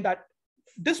is in that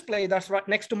display that's right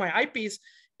next to my eyepiece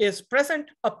is present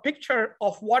a picture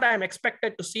of what I'm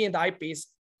expected to see in the eyepiece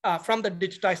from the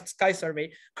digitized sky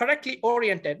survey, correctly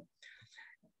oriented.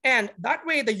 And that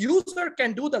way the user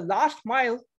can do the last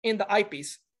mile in the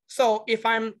eyepiece. So if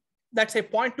I'm, let's say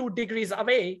 0.2 degrees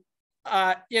away,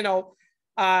 that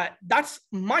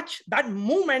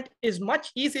movement is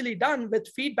much easily done with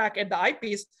feedback at the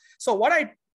eyepiece. So what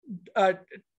I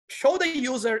show the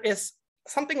user is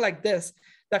something like this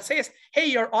that says, hey,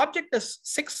 your object is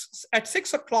at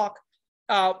 6 o'clock,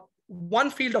 one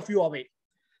field of view away.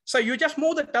 So you just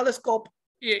move the telescope.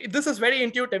 This is very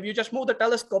intuitive. You just move the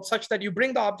telescope such that you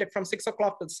bring the object from 6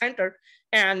 o'clock to the center.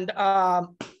 And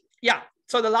yeah,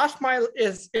 so the last mile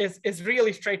is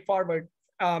really straightforward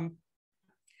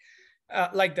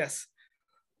like this.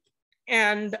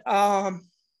 And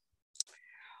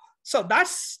so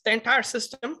that's the entire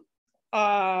system.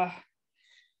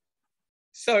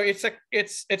 So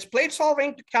it's plate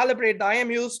solving to calibrate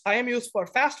the IMUs for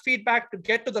fast feedback to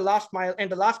get to the last mile,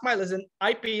 and the last mile is an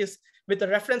eyepiece with the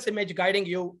reference image guiding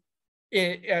you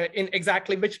in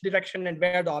exactly which direction and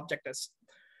where the object is,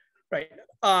 right?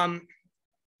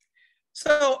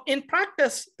 So in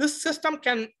practice, this system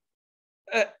can,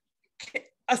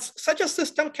 such a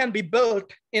system can be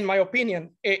built, in my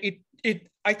opinion.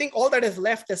 I think all that is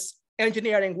left is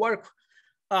engineering work.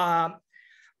 So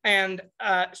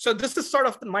this is sort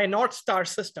of my North Star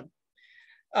system.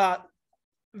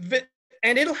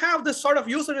 And it'll have this sort of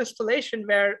user installation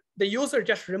where the user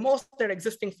just removes their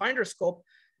existing finder scope,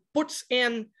 puts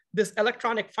in this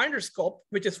electronic finder scope,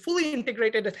 which is fully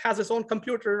integrated. It has its own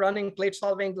computer running plate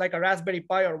solving like a Raspberry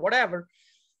Pi or whatever.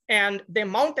 And they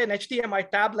mount an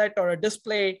HDMI tablet or a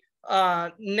display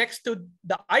next to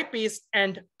the eyepiece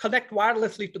and connect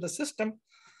wirelessly to the system.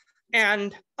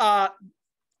 And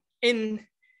in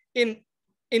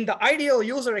the ideal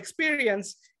user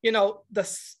experience,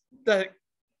 the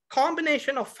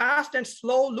combination of fast and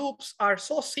slow loops are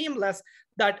so seamless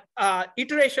that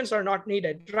iterations are not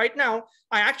needed. Right now,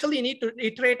 I actually need to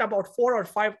iterate about 4 or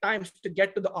 5 times to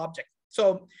get to the object.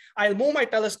 So I'll move my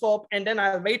telescope and then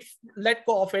I'll let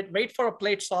go of it, wait for a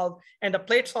plate solve, and the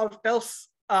plate solve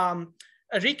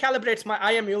recalibrates my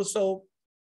IMU. So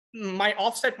my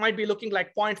offset might be looking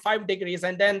like 0.5 degrees,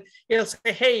 and then it'll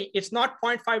say, hey, it's not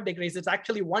 0.5 degrees, it's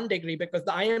actually 1 degree because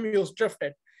the IMU is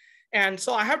drifted. And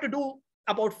so I have to do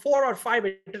about 4 or 5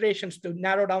 iterations to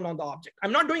narrow down on the object.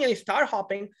 I'm not doing any star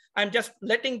hopping. I'm just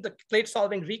letting the plate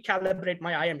solving recalibrate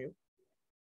my IMU.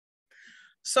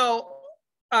 So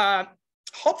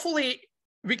hopefully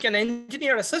we can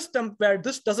engineer a system where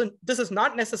this is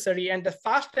not necessary, and the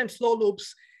fast and slow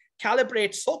loops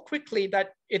calibrate so quickly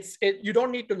that you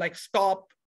don't need to like stop,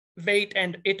 wait,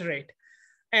 and iterate.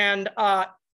 And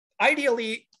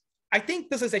ideally, I think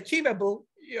this is achievable.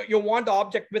 You want the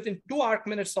object within 2 arc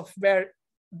minutes of where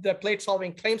the plate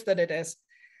solving claims that it is.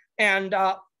 And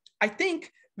I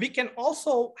think we can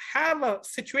also have a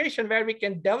situation where we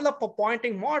can develop a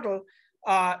pointing model,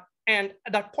 and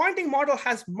that pointing model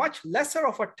has much lesser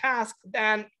of a task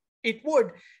than it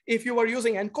would if you were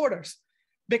using encoders.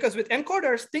 Because with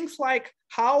encoders, things like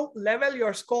how level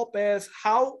your scope is,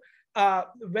 how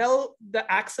well the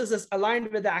axis is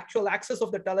aligned with the actual axis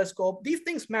of the telescope, these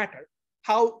things matter,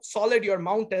 how solid your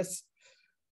mount is.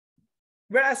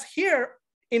 Whereas here,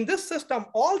 in this system,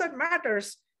 all that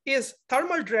matters is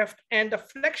thermal drift and the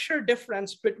flexure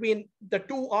difference between the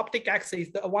 2 optic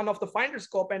axes, the one of the finder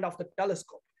scope and of the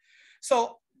telescope.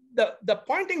 So the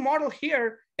pointing model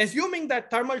here, assuming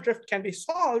that thermal drift can be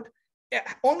solved,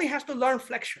 only has to learn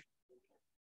flexure.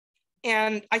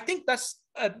 And I think that's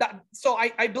so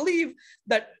I believe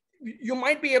that you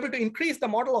might be able to increase the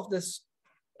model of this,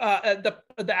 the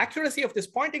accuracy of this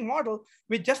pointing model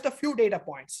with just a few data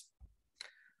points.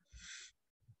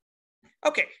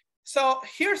 Okay, so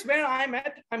here's where I'm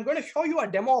at. I'm going to show you a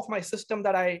demo of my system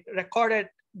that I recorded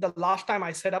the last time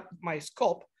I set up my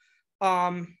scope.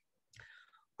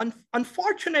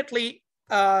 Unfortunately,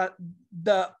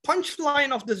 the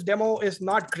punchline of this demo is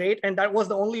not great, and that was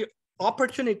the only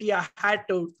opportunity I had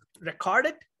to record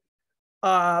it.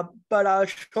 but I'll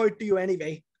show it to you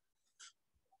anyway.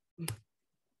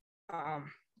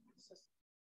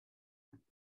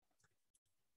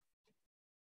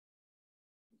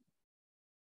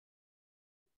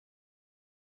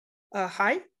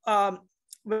 Hi.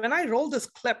 When I roll this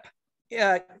clip,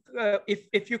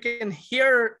 if you can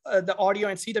hear the audio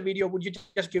and see the video, would you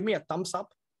just give me a thumbs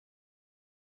up?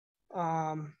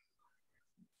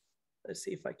 Let's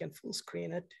see if I can full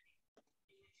screen it.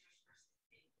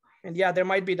 And yeah, there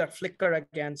might be that flicker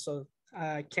again, so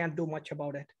I can't do much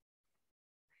about it.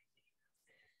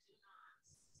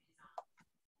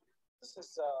 This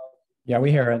is yeah,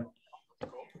 we hear it.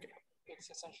 It's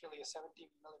essentially a 17mm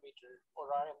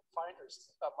Orion finders.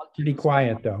 Pretty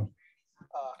quiet though.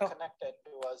 Connected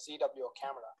to a ZWO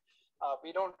camera.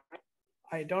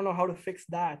 I don't know how to fix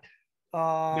that.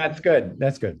 That's good.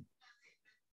 That's good.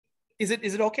 Is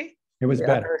it okay? It was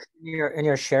better. In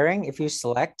your sharing, if you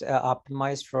select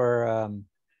optimize for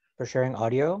sharing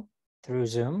audio through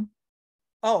Zoom.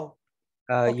 Oh.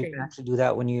 Okay. You can actually do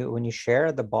that when you share.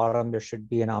 At the bottom, there should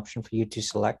be an option for you to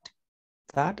select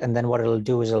that, and then what it'll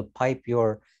do is it'll pipe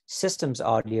your system's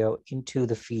audio into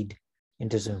the feed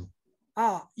into Zoom.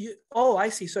 I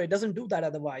see. So it doesn't do that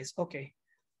otherwise. Okay.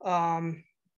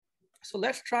 So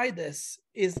let's try this.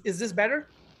 Is this better?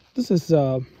 This is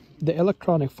the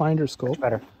electronic finder scope. Much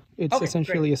better. It's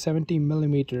essentially a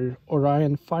 17mm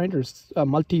Orion finders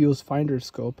multi-use finder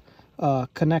scope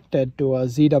connected to a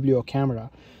ZWO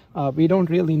camera. We don't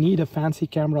really need a fancy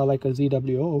camera like a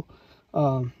ZWO.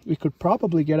 We could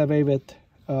probably get away with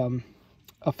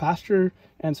a faster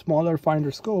and smaller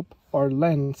finder scope or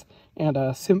lens and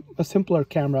a simpler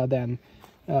camera than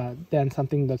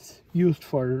something that's used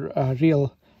for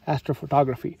real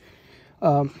astrophotography.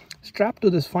 Strapped to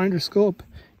this finder scope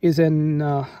is an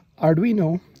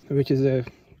Arduino, which is a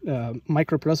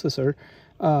microprocessor,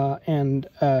 and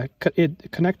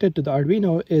it connected to the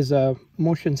Arduino is a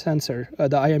motion sensor,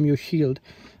 the IMU shield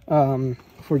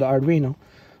for the Arduino.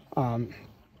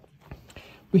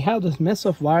 We have this mess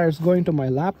of wires going to my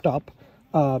laptop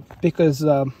because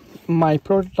my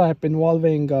prototype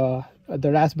involving the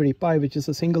Raspberry Pi, which is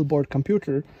a single board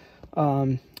computer,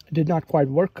 did not quite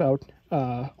work out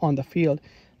on the field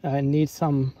and needs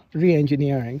some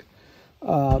re-engineering.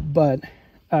 But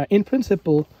in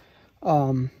principle,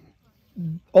 all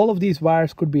of these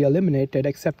wires could be eliminated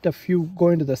except a few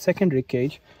going to the secondary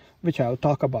cage, which I'll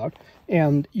talk about.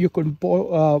 And you could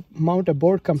mount a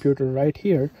board computer right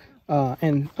here.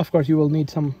 And of course, you will need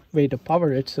some way to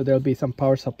power it, so there'll be some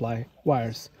power supply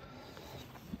wires.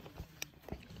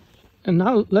 And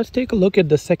now let's take a look at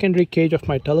the secondary cage of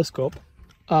my telescope.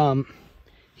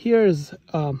 Here's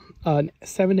a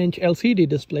 7-inch LCD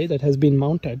display that has been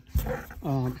mounted.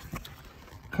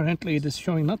 Currently it is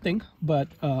showing nothing, but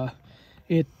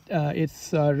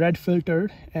it's red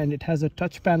filtered, and it has a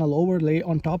touch panel overlay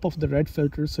on top of the red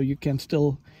filter, so you can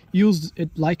still use it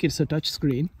like it's a touch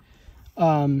screen.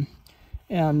 And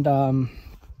an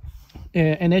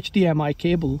HDMI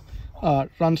cable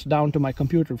runs down to my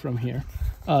computer from here.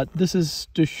 This is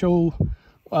to show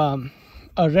a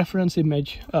reference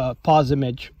image, pause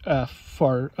image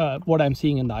for what I'm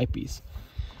seeing in the eyepiece.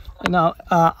 Now,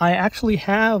 I actually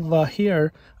have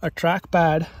here a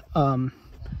trackpad,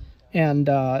 and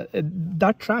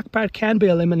that trackpad can be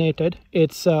eliminated.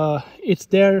 It's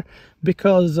there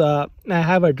because I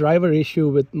have a driver issue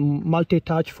with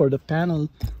multi-touch for the panel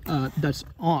that's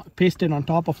pasted on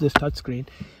top of this touchscreen.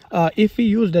 If we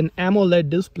used an AMOLED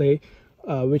display,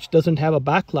 which doesn't have a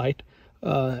backlight,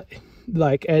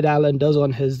 like Ed Allen does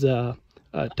on his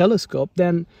telescope,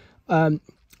 then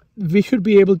we should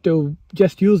be able to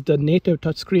just use the native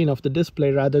touchscreen of the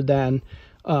display rather than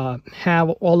have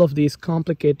all of these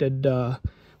complicated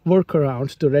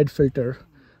workarounds to red filter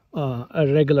a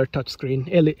regular touchscreen,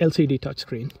 LCD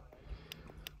touchscreen.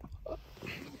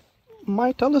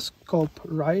 My telescope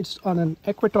rides on an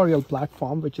equatorial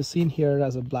platform, which is seen here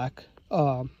as a black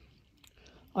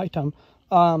item,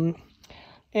 and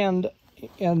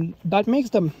that makes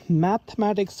the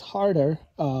mathematics harder,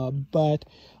 but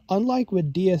unlike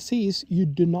with DSCs, you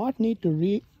do not need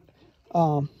to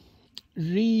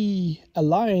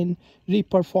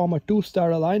reperform a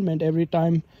 2-star alignment every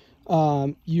time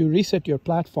you reset your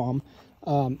platform,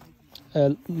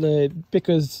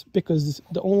 because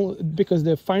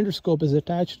the finder scope is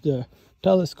attached to the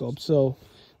telescope. So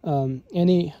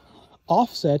any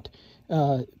offset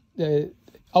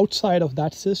outside of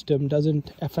that system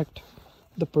doesn't affect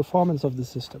the performance of the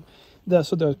system.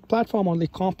 So the platform only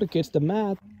complicates the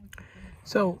math.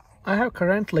 So I have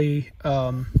currently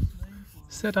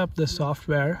set up the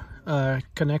software,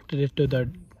 connected it to the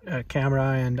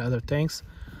camera and other things.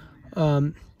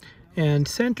 and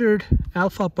centered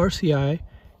Alpha Persei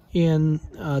in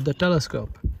the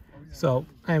telescope. So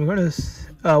I'm going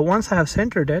to, once I have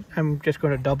centered it, I'm just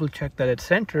going to double check that it's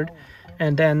centered,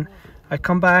 and then I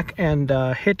come back and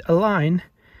hit align,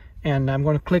 and I'm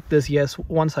going to click this yes.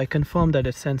 Once I confirm that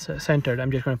it's centered,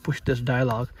 I'm just going to push this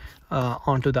dialog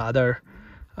onto the other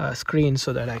screen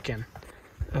so that I can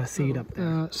see it up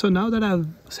there. So now that I've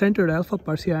centered Alpha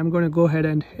Persei, I'm going to go ahead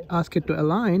and ask it to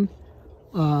align.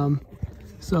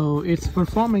 So it's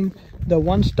performing the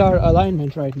 1-star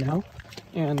alignment right now,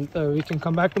 and we can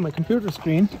come back to my computer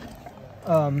screen.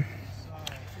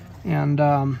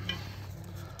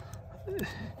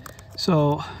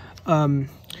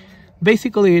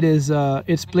 Basically it is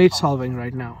it's plate solving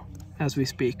right now as we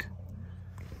speak.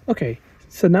 Okay,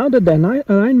 so now that the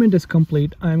alignment is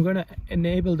complete, I'm going to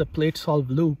enable the plate solve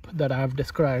loop that I have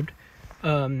described.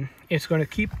 It's going to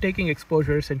keep taking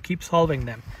exposures and keep solving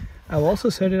them. I've also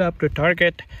set it up to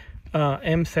target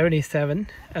M77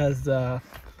 as the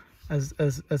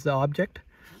object,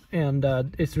 and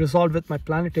it's resolved with my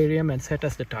planetarium and set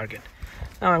as the target.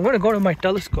 Now I'm going to go to my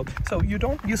telescope. So you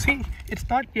see, it's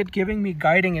not yet giving me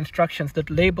guiding instructions. That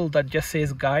label that just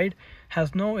says guide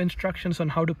has no instructions on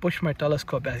how to push my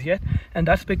telescope as yet. And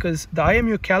that's because the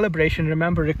IMU calibration,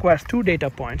 remember, requires 2 data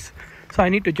points. So I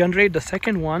need to generate the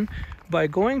second one by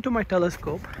going to my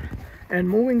telescope and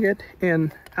moving it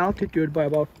in altitude by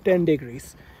about 10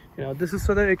 degrees. You know, this is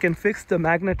so that it can fix the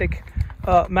magnetic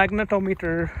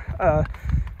magnetometer,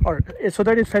 or so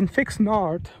that it can fix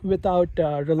north without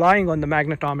relying on the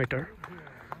magnetometer.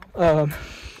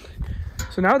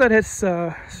 So now that it's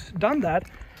done that,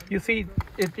 you see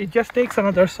it just takes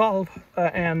another solve,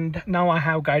 and now I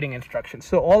have guiding instructions.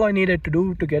 So all I needed to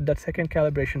do to get that second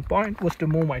calibration point was to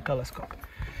move my telescope.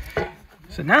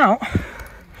 So now,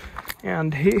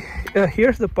 and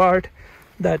here's the part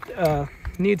that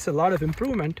needs a lot of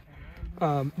improvement,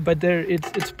 but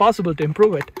it's possible to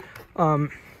improve it.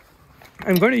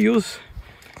 I'm going to use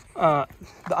the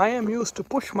IMUs to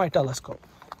push my telescope.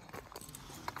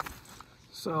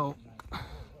 So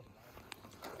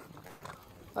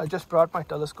I just brought my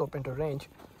telescope into range.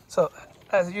 So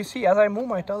as you see, as I move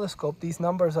my telescope, these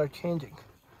numbers are changing.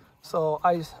 So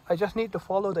I just need to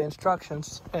follow the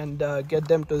instructions and get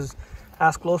them to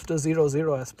as close to 0,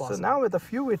 0 as possible. So now with a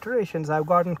few iterations, I've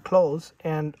gotten close,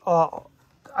 and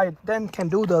I then can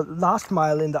do the last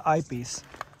mile in the eyepiece.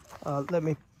 Let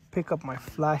me pick up my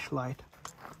flashlight.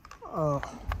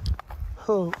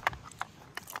 So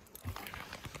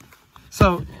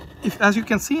as you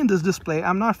can see in this display,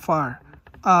 I'm not far.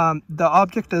 The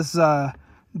object is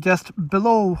just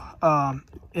below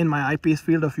in my eyepiece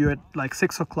field of view at like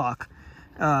 6 o'clock.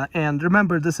 And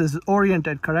remember, this is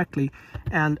oriented correctly,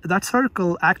 and that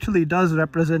circle actually does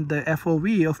represent the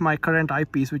FOV of my current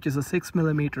eyepiece, which is a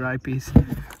 6mm eyepiece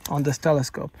on this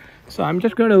telescope. So I'm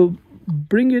just going to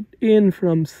bring it in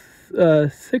from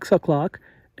 6 o'clock,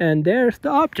 and there's the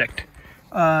object.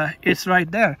 It's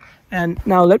right there. And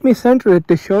now let me center it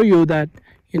to show you that,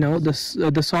 you know, the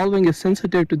solving is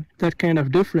sensitive to that kind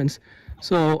of difference.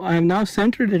 So I have now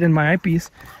centered it in my eyepiece,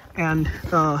 and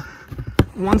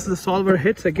once the solver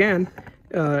hits again,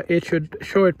 it should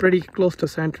show it pretty close to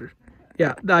center.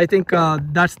 Yeah, I think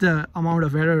that's the amount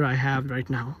of error I have right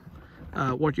now,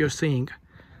 what you're seeing.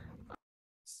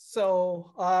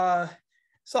 So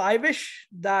I wish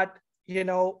that, you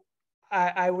know,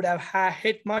 I would have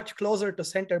hit much closer to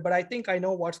center, but I think I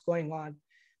know what's going on.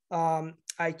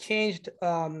 I changed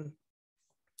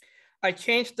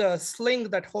the sling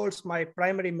that holds my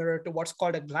primary mirror to what's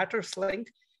called a glatter sling.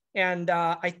 And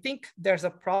I think there's a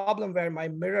problem where my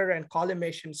mirror and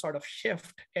collimation sort of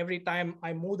shift every time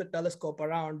I move the telescope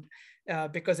around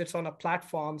because it's on a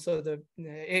platform. So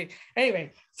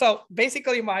anyway, so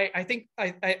basically I think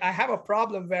I have a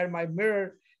problem where my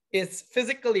mirror is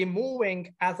physically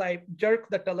moving as I jerk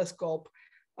the telescope,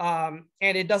 and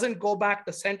it doesn't go back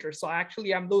to center. So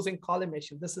actually I'm losing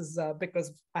collimation. This is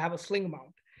because I have a sling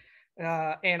mount.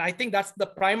 And I think that's the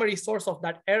primary source of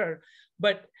that error.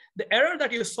 But the error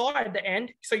that you saw at the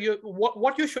end, so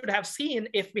what you should have seen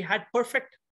if we had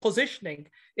perfect positioning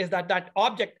is that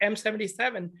object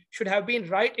M77 should have been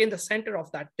right in the center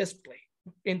of that display,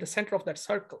 in the center of that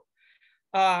circle.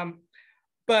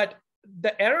 But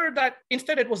the error that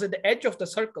instead it was at the edge of the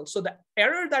circle. So the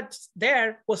error that's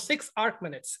there was 6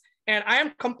 arcminutes. And I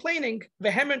am complaining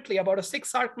vehemently about a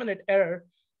 6 arcminute error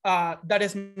that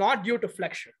is not due to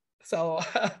flexure. So,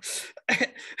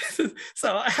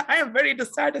 so I am very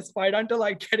dissatisfied until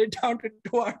I get it down to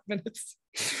 2 arcminutes.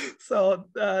 So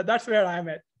that's where I'm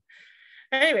at.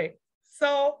 Anyway,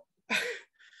 so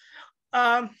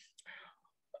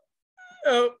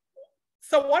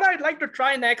So what I'd like to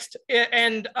try next,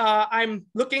 and I'm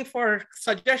looking for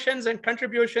suggestions and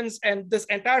contributions, and this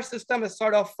entire system is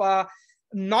sort of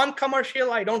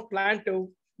non-commercial. I don't plan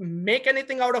to make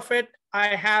anything out of it. I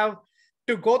have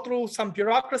to go through some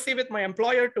bureaucracy with my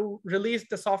employer to release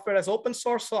the software as open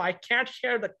source. So I can't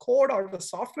share the code or the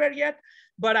software yet,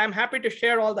 but I'm happy to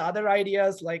share all the other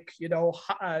ideas like,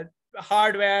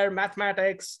 hardware,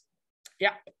 mathematics.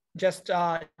 Yeah, just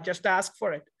ask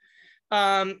for it.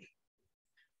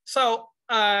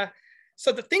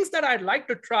 So the things that I'd like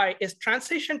to try is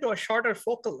transition to a shorter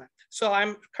focal length. So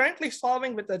I'm currently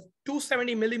solving with a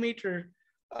 270 millimeter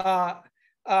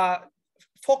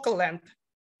focal length.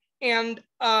 And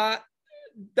the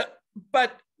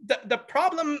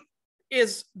problem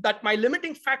is that my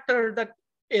limiting factor that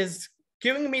is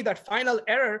giving me that final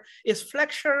error is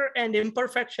flexure and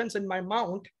imperfections in my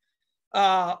mount,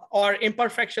 or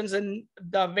imperfections in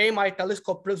the way my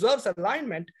telescope preserves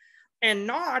alignment, and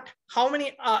not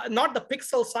not the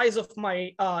pixel size of my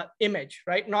image,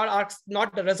 right?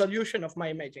 Not the resolution of my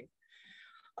imaging.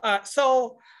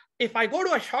 So if I go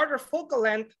to a shorter focal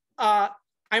length,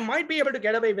 I might be able to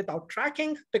get away without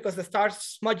tracking because the star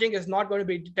smudging is not going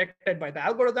to be detected by the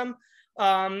algorithm.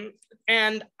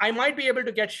 And I might be able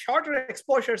to get shorter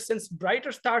exposures since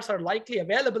brighter stars are likely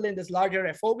available in this larger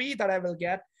FOV that I will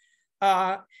get.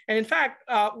 And in fact,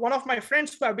 one of my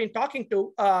friends who I've been talking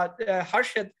to,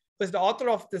 Harshad, who is the author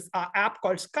of this app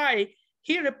called Sky,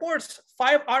 he reports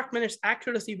 5 arc minutes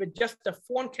accuracy with just a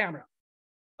phone camera,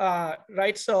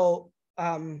 right? So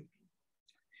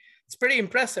it's pretty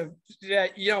impressive,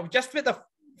 just with a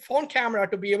phone camera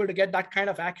to be able to get that kind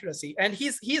of accuracy. And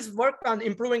he's worked on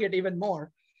improving it even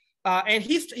more. And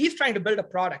he's trying to build a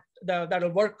product that'll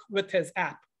work with his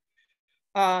app.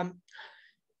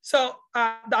 So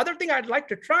the other thing I'd like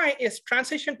to try is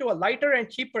transition to a lighter and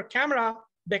cheaper camera,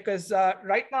 because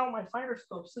right now my finder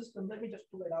scope system, let me just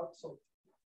pull it out so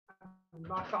I'm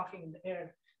not talking in the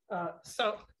air.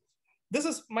 So this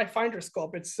is my finder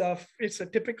scope. It's a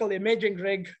typical imaging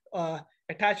rig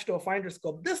attached to a finder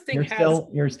scope. This thing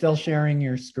you're still sharing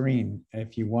your screen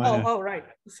if you want. Oh, right.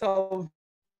 So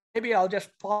maybe I'll just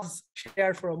pause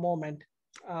share for a moment.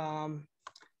 How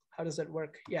does it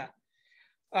work? Yeah.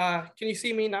 Can you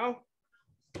see me now?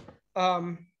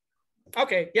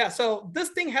 Okay, yeah, so this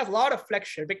thing has a lot of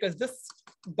flexure because this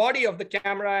body of the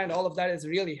camera and all of that is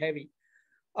really heavy.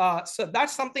 So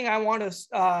that's something I want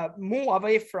to move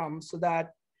away from so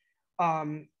that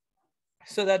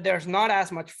there's not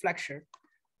as much flexure.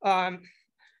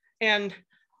 And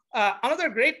another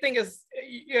great thing is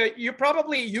you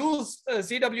probably use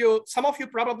ZW, some of you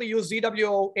probably use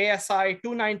ZW ASI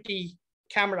 290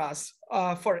 cameras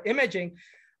for imaging.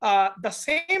 The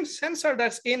same sensor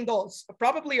that's in those,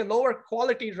 probably a lower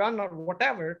quality run or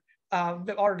whatever,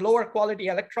 or lower quality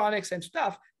electronics and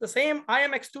stuff, the same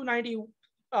IMX 290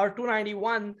 or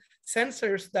 291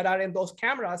 sensors that are in those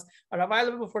cameras are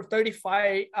available for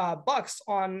 $35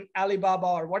 on Alibaba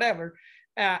or whatever.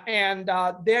 And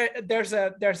there's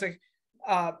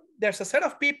a set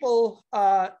of people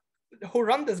who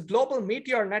run this global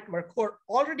meteor network who are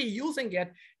already using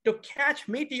it to catch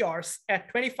meteors at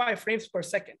 25 frames per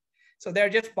second. So they're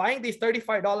just buying these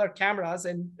 $35 cameras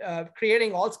and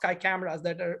creating all sky cameras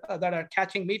that are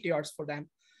catching meteors for them.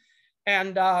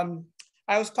 And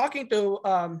I was talking to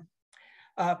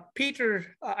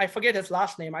Peter, I forget his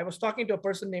last name. I was talking to a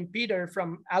person named Peter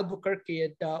from Albuquerque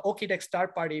at Okie Star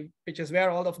Party, which is where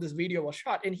all of this video was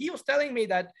shot. And he was telling me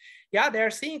that, yeah,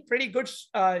 they're seeing pretty good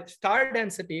star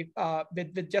density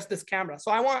with just this camera.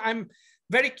 So I'm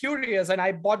very curious, and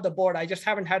I bought the board. I just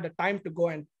haven't had the time to go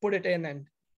and put it in and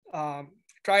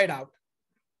try it out.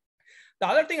 The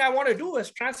other thing I want to do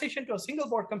is transition to a single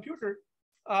board computer.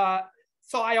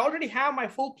 So I already have my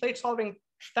full plate solving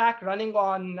stack running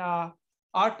on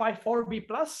RPi 4B+,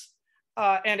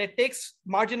 and it takes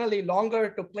marginally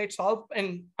longer to plate solve.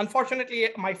 And unfortunately,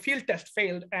 my field test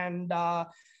failed. And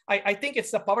I think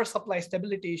it's the power supply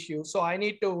stability issue. So I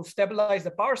need to stabilize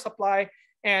the power supply.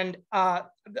 And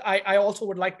I also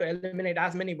would like to eliminate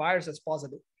as many wires as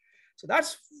possible. So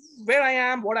that's where I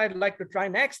am, what I'd like to try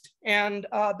next. And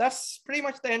that's pretty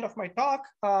much the end of my talk.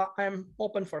 I'm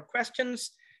open for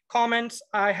questions, comments.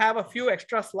 I have a few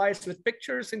extra slides with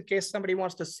pictures in case somebody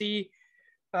wants to see.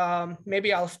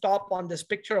 Maybe I'll stop on this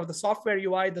picture of the software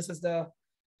UI. This is the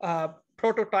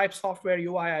prototype software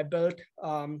UI I built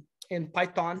in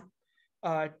Python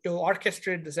to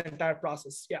orchestrate this entire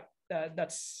process. Yeah,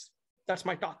 that's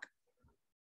my talk.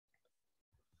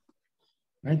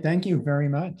 All right, thank you very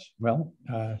much. Well,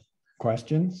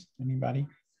 questions, anybody?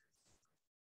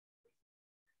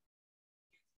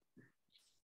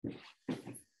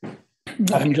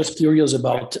 I'm just curious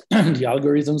about the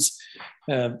algorithms.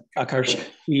 Akarsh,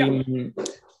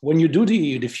 when you do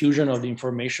the diffusion of the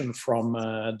information from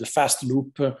the fast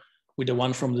loop with the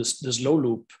one from the slow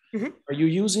loop, are you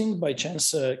using by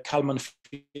chance Kalman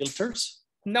filters?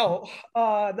 No,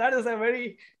 that is a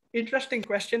very interesting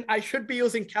question. I should be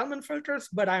using Kalman filters,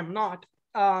 but I'm not.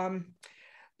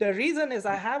 The reason is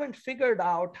I haven't figured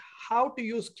out how to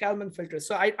use Kalman filters.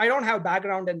 So I don't have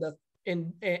background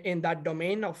in that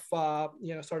domain of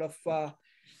sort of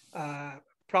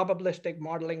probabilistic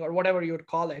modeling or whatever you would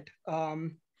call it.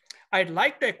 I'd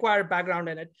like to acquire background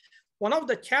in it. One of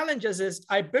the challenges is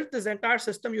I built this entire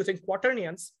system using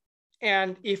quaternions,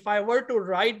 and if I were to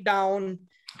write down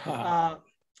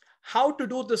how to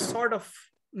do this sort of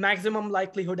maximum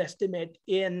likelihood estimate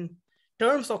in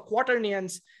terms of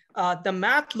quaternions, the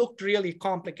math looked really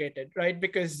complicated, right?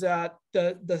 Because the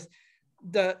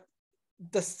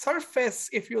surface,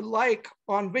 if you like,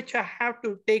 on which I have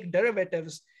to take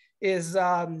derivatives is,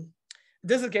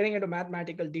 this is getting into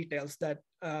mathematical details that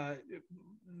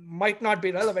might not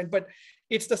be relevant, but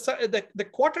it's the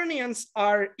quaternions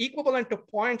are equivalent to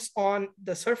points on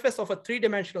the surface of a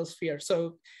three-dimensional sphere.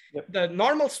 So the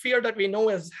normal sphere that we know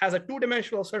has a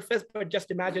two-dimensional surface, but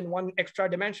just imagine one extra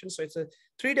dimension. So it's a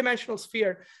three-dimensional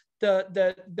sphere.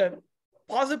 The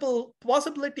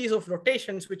possibilities of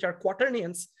rotations, which are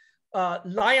quaternions,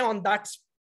 lie on that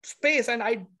space. And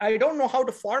I don't know how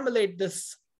to formulate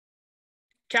this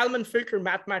Kalman filter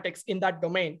mathematics in that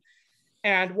domain.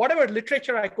 And whatever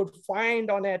literature I could find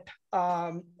on it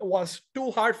was too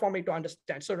hard for me to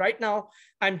understand. So right now,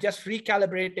 I'm just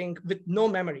recalibrating with no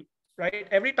memory, right?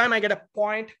 Every time I get a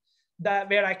point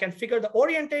where I can figure the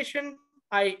orientation,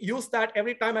 I use that.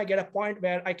 Every time I get a point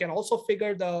where I can also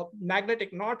figure the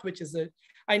magnetic north, which is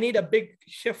I need a big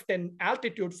shift in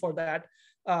altitude for that.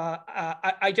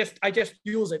 I just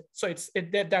use it. So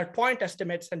they're point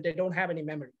estimates and they don't have any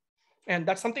memory. And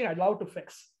that's something I'd love to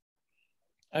fix.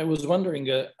 I was wondering,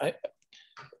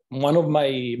 one of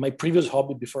my previous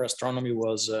hobby before astronomy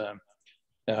was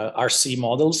RC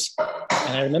models.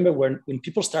 And I remember when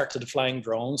people started flying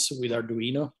drones with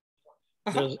Arduino,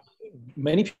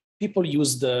 many people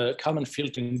use the Kalman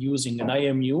filtering using an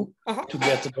IMU to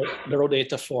get the raw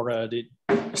data for the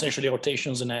essentially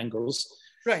rotations and angles.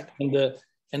 Right.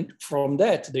 And from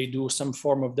that, they do some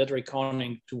form of dead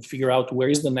reckoning to figure out where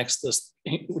is the next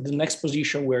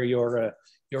position where your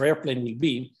airplane will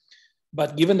be.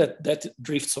 But given that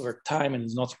drifts over time and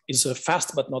is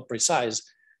fast but not precise,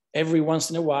 every once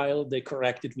in a while they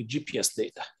correct it with GPS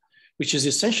data, which is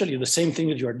essentially the same thing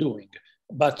that you are doing.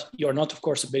 But you're not, of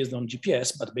course, based on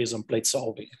GPS, but based on plate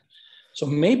solving. So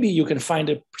maybe you can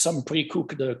find some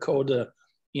pre-cooked code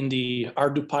in the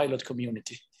ArduPilot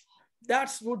community.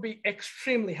 That would be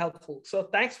extremely helpful. So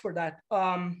thanks for that.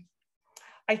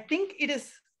 I think it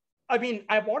is, I mean,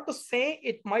 I want to say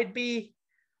it might be,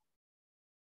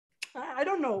 I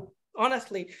don't know,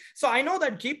 honestly. So I know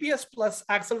that GPS plus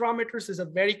accelerometers is a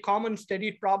very common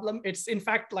steady problem. It's in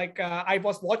fact like I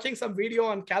was watching some video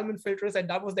on Kalman filters and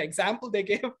that was the example they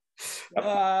gave.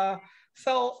 The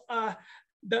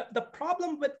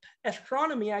problem with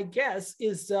astronomy, I guess,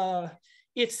 is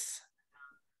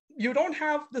you don't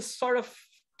have this sort of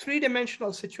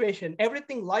three-dimensional situation.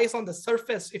 Everything lies on the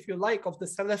surface, if you like, of the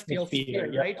celestial sphere,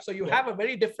 right? So you have a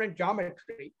very different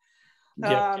geometry.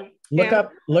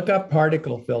 Look up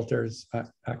particle filters,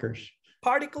 Akarsh.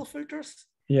 Particle filters?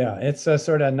 Yeah, it's a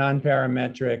sort of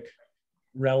non-parametric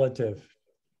relative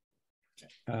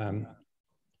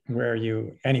where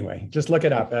anyway, just look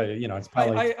it up. It's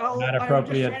probably not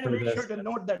appropriate for this. I'm just trying to make sure to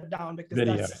note that down because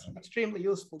that's extremely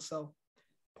useful. So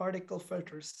particle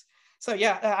filters. So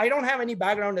yeah, I don't have any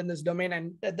background in this domain,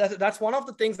 and that's one of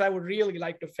the things I would really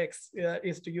like to fix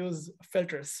is to use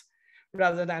filters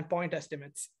rather than point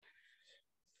estimates.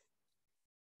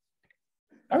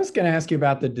 I was going to ask you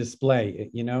about the display.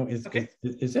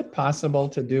 Is it possible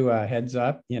to do a heads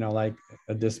up, like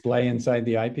a display inside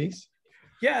the eyepiece?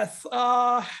 Yes,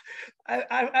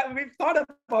 we've thought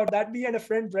about that. Me and a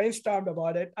friend brainstormed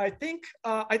about it. I think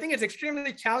it's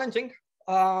extremely challenging.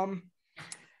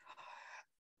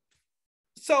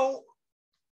 So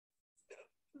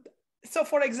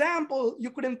for example,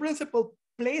 you could in principle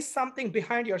place something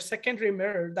behind your secondary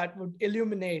mirror that would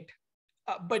illuminate,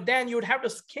 but then you would have to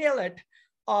scale it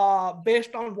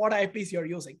based on what eyepiece you're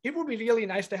using. It would be really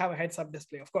nice to have a heads-up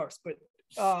display, of course, but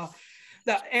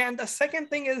the second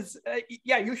thing is,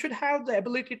 you should have the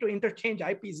ability to interchange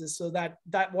eyepieces so that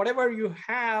whatever you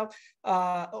have,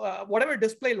 whatever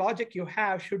display logic you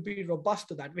have should be robust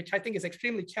to that, which I think is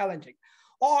extremely challenging.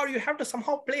 or you have to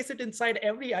somehow place it inside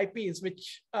every IPs,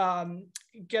 which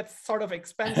gets sort of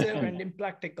expensive and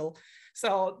impractical.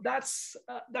 So that's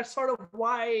sort of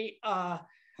why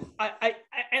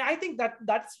I think that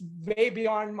that's way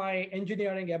beyond my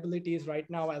engineering abilities right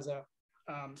now as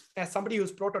somebody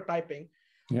who's prototyping.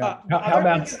 Yeah. How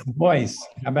about voice?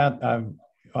 How about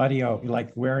audio,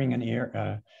 like wearing an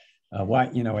ear, a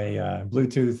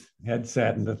Bluetooth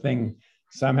headset and the thing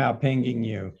somehow pinging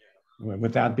you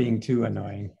without being too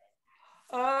annoying?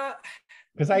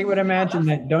 Because I would imagine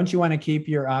that, don't you want to keep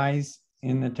your eyes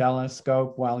in the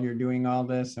telescope while you're doing all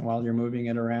this and while you're moving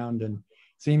it around? And it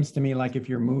seems to me like if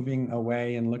you're moving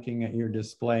away and looking at your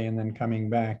display and then coming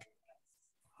back,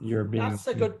 you're being... That's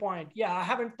a good point. Yeah, I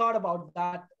haven't thought about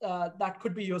that. That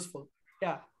could be useful.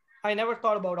 Yeah, I never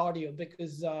thought about audio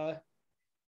because,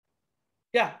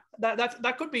 yeah,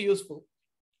 that could be useful.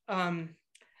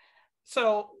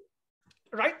 So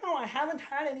right now I haven't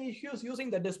had any issues using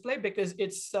the display because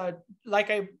it's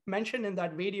like I mentioned in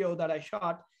that video that I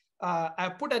shot,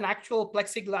 I put an actual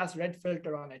plexiglass red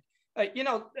filter on it.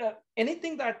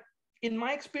 Anything that, in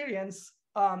my experience,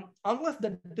 unless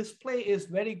the display is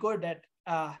very good at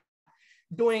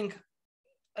doing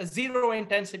a zero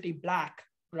intensity black,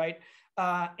 right?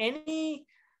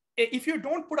 If you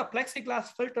don't put a plexiglass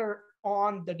filter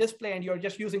on the display and you're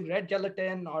just using red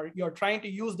gelatin, or you're trying to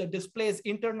use the display's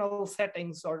internal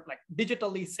settings, or like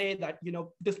digitally say that,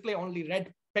 display only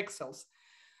red pixels.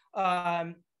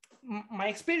 My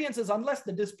experience is unless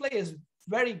the display is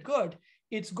very good,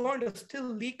 it's going to still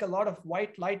leak a lot of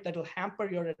white light that will hamper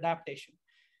your adaptation.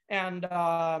 And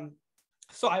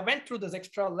so I went through this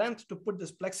extra length to put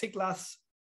this plexiglass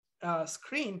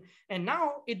screen, and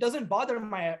now it doesn't bother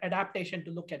my adaptation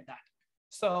to look at that.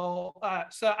 So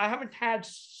I haven't had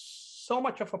so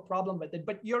much of a problem with it,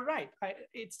 but you're right.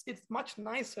 It's much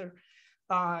nicer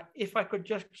if I could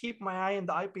just keep my eye on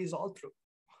the eyepiece all through.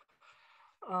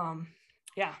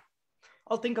 Yeah,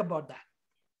 I'll think about that.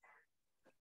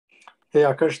 Hey,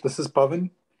 Akarsh, this is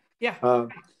Pavan. Yeah.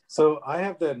 So I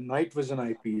have the night vision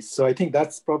eyepiece. So I think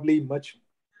that's probably much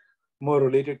more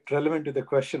relevant to the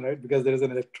question, right? Because there is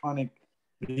an electronic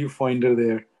viewfinder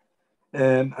there.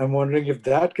 And I'm wondering if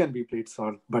that can be plate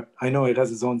solved, but I know it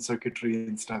has its own circuitry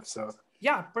and stuff. So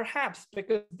yeah, perhaps,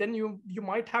 because then you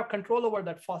might have control over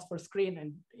that phosphor screen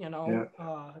and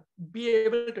be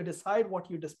able to decide what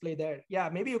you display there. Yeah,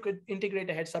 maybe you could integrate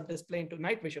a heads-up display into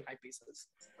night vision eyepieces.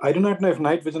 I do not know if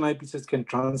night vision eyepieces can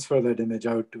transfer that image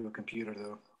out to a computer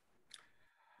though.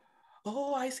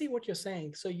 Oh, I see what you're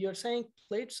saying. So you're saying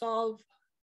plate solve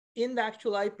in the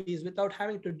actual eyepiece without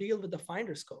having to deal with the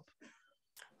finder scope.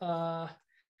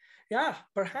 Yeah,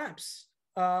 perhaps.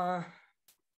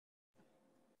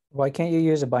 Why can't you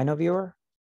use a bino viewer?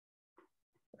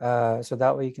 So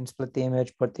that way you can split the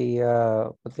image, put the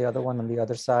other one on the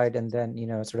other side, and then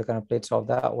sort of kind of plate solve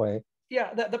that way.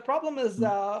 Yeah, the problem is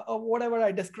whatever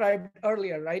I described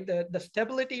earlier, right? The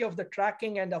stability of the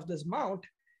tracking and of this mount,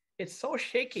 it's so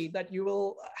shaky that you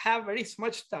will have very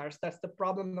smudged stars. That's the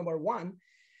problem number one.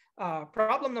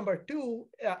 Problem number two,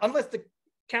 unless the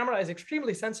camera is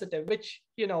extremely sensitive, which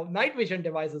night vision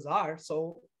devices are,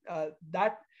 so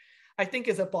that I think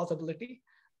is a possibility.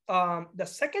 The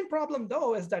second problem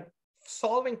though is that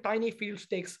solving tiny fields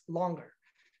takes longer.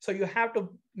 So you have to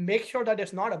make sure that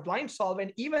it's not a blind solve,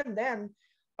 and even then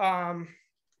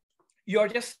you're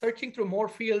just searching through more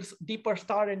fields, deeper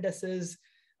star indices.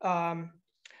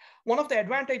 One of the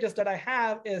advantages that I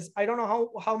have is, I don't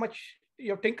know how much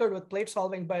you've tinkered with plate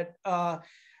solving, but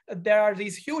there are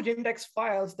these huge index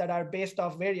files that are based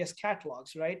off various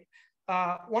catalogs, right?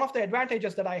 One of the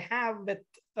advantages that I have with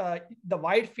the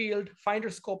wide field finder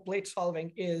scope plate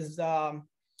solving is I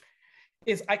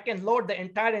can load the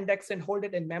entire index and hold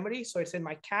it in memory. So it's in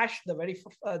my cache.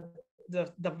 The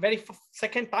very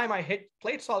second time I hit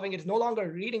plate solving, it's no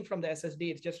longer reading from the SSD.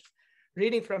 It's just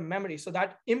reading from memory. So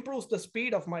that improves the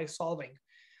speed of my solving.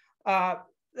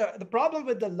 The problem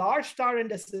with the large star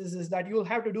indices is that you'll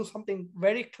have to do something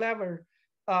very clever.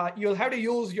 You'll have to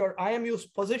use your IMU's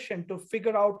position to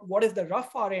figure out what is the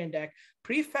rough RA index,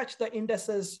 prefetch the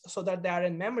indices so that they are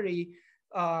in memory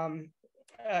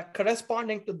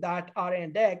corresponding to that RA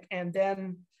index, and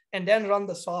then run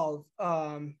the solve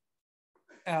so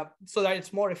that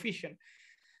it's more efficient.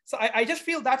 So I just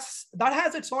feel that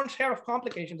has its own share of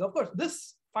complications. Of course,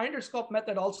 this finder scope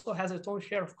method also has its own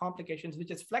share of complications,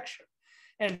 which is flexure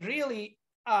and really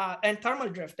and thermal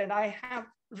drift. And I have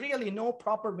really no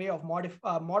proper way of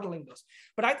modeling those.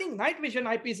 But I think night vision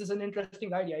eyepiece is an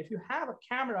interesting idea. If you have a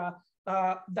camera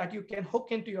that you can hook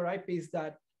into your eyepiece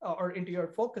or into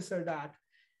your focuser that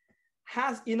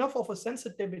has enough of a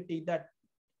sensitivity that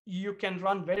you can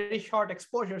run very short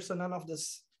exposures, so none of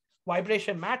this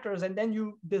vibration matters. And then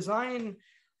you design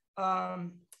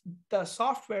the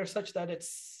software such that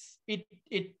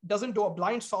it doesn't do a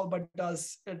blind solve, but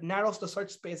it narrows the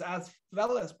search space as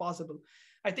well as possible.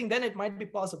 I think then it might be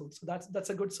possible. So that's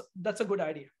a good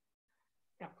idea.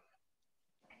 Yeah.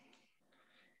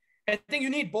 I think you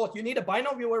need both. You need a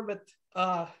bino viewer with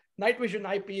night vision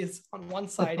eyepieces on one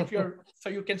side, so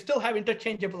you can still have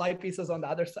interchangeable eyepieces on the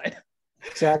other side.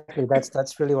 Exactly.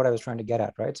 That's really what I was trying to get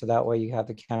at, right? So that way you have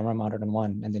the camera mounted on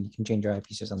one, and then you can change your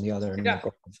eyepieces on the other. And yeah,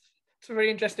 it's a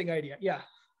very interesting idea. Yeah.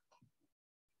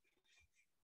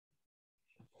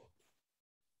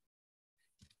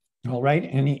 All right.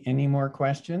 Any more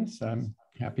questions? I'm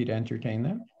happy to entertain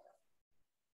them.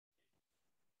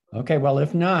 Okay. Well,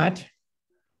 if not,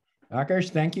 Akarsh,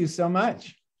 thank you so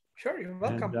much. Sure, you're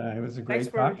welcome. And, it was a great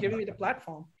Thanks for giving me the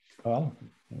platform. Well,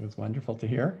 it was wonderful to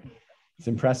hear. It's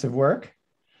impressive work,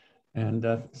 and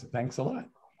thanks a lot.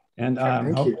 And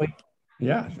hopefully,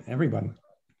 yeah, everyone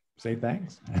say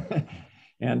thanks.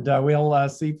 And we'll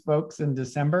see folks in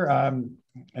December.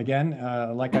 Again,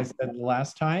 like I said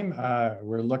last time,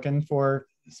 we're looking for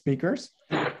speakers.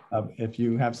 If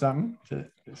you have something to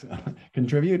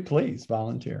contribute, please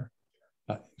volunteer.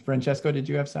 Francesco, did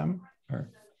you have something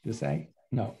to say?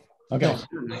 No. Okay.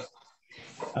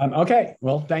 Okay.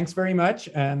 Well, thanks very much.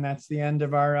 And that's the end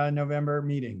of our November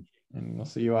meeting. And we'll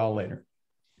see you all later.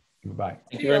 Goodbye.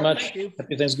 Thank you very much.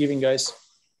 Happy Thanksgiving, guys.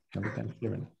 Happy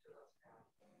Thanksgiving.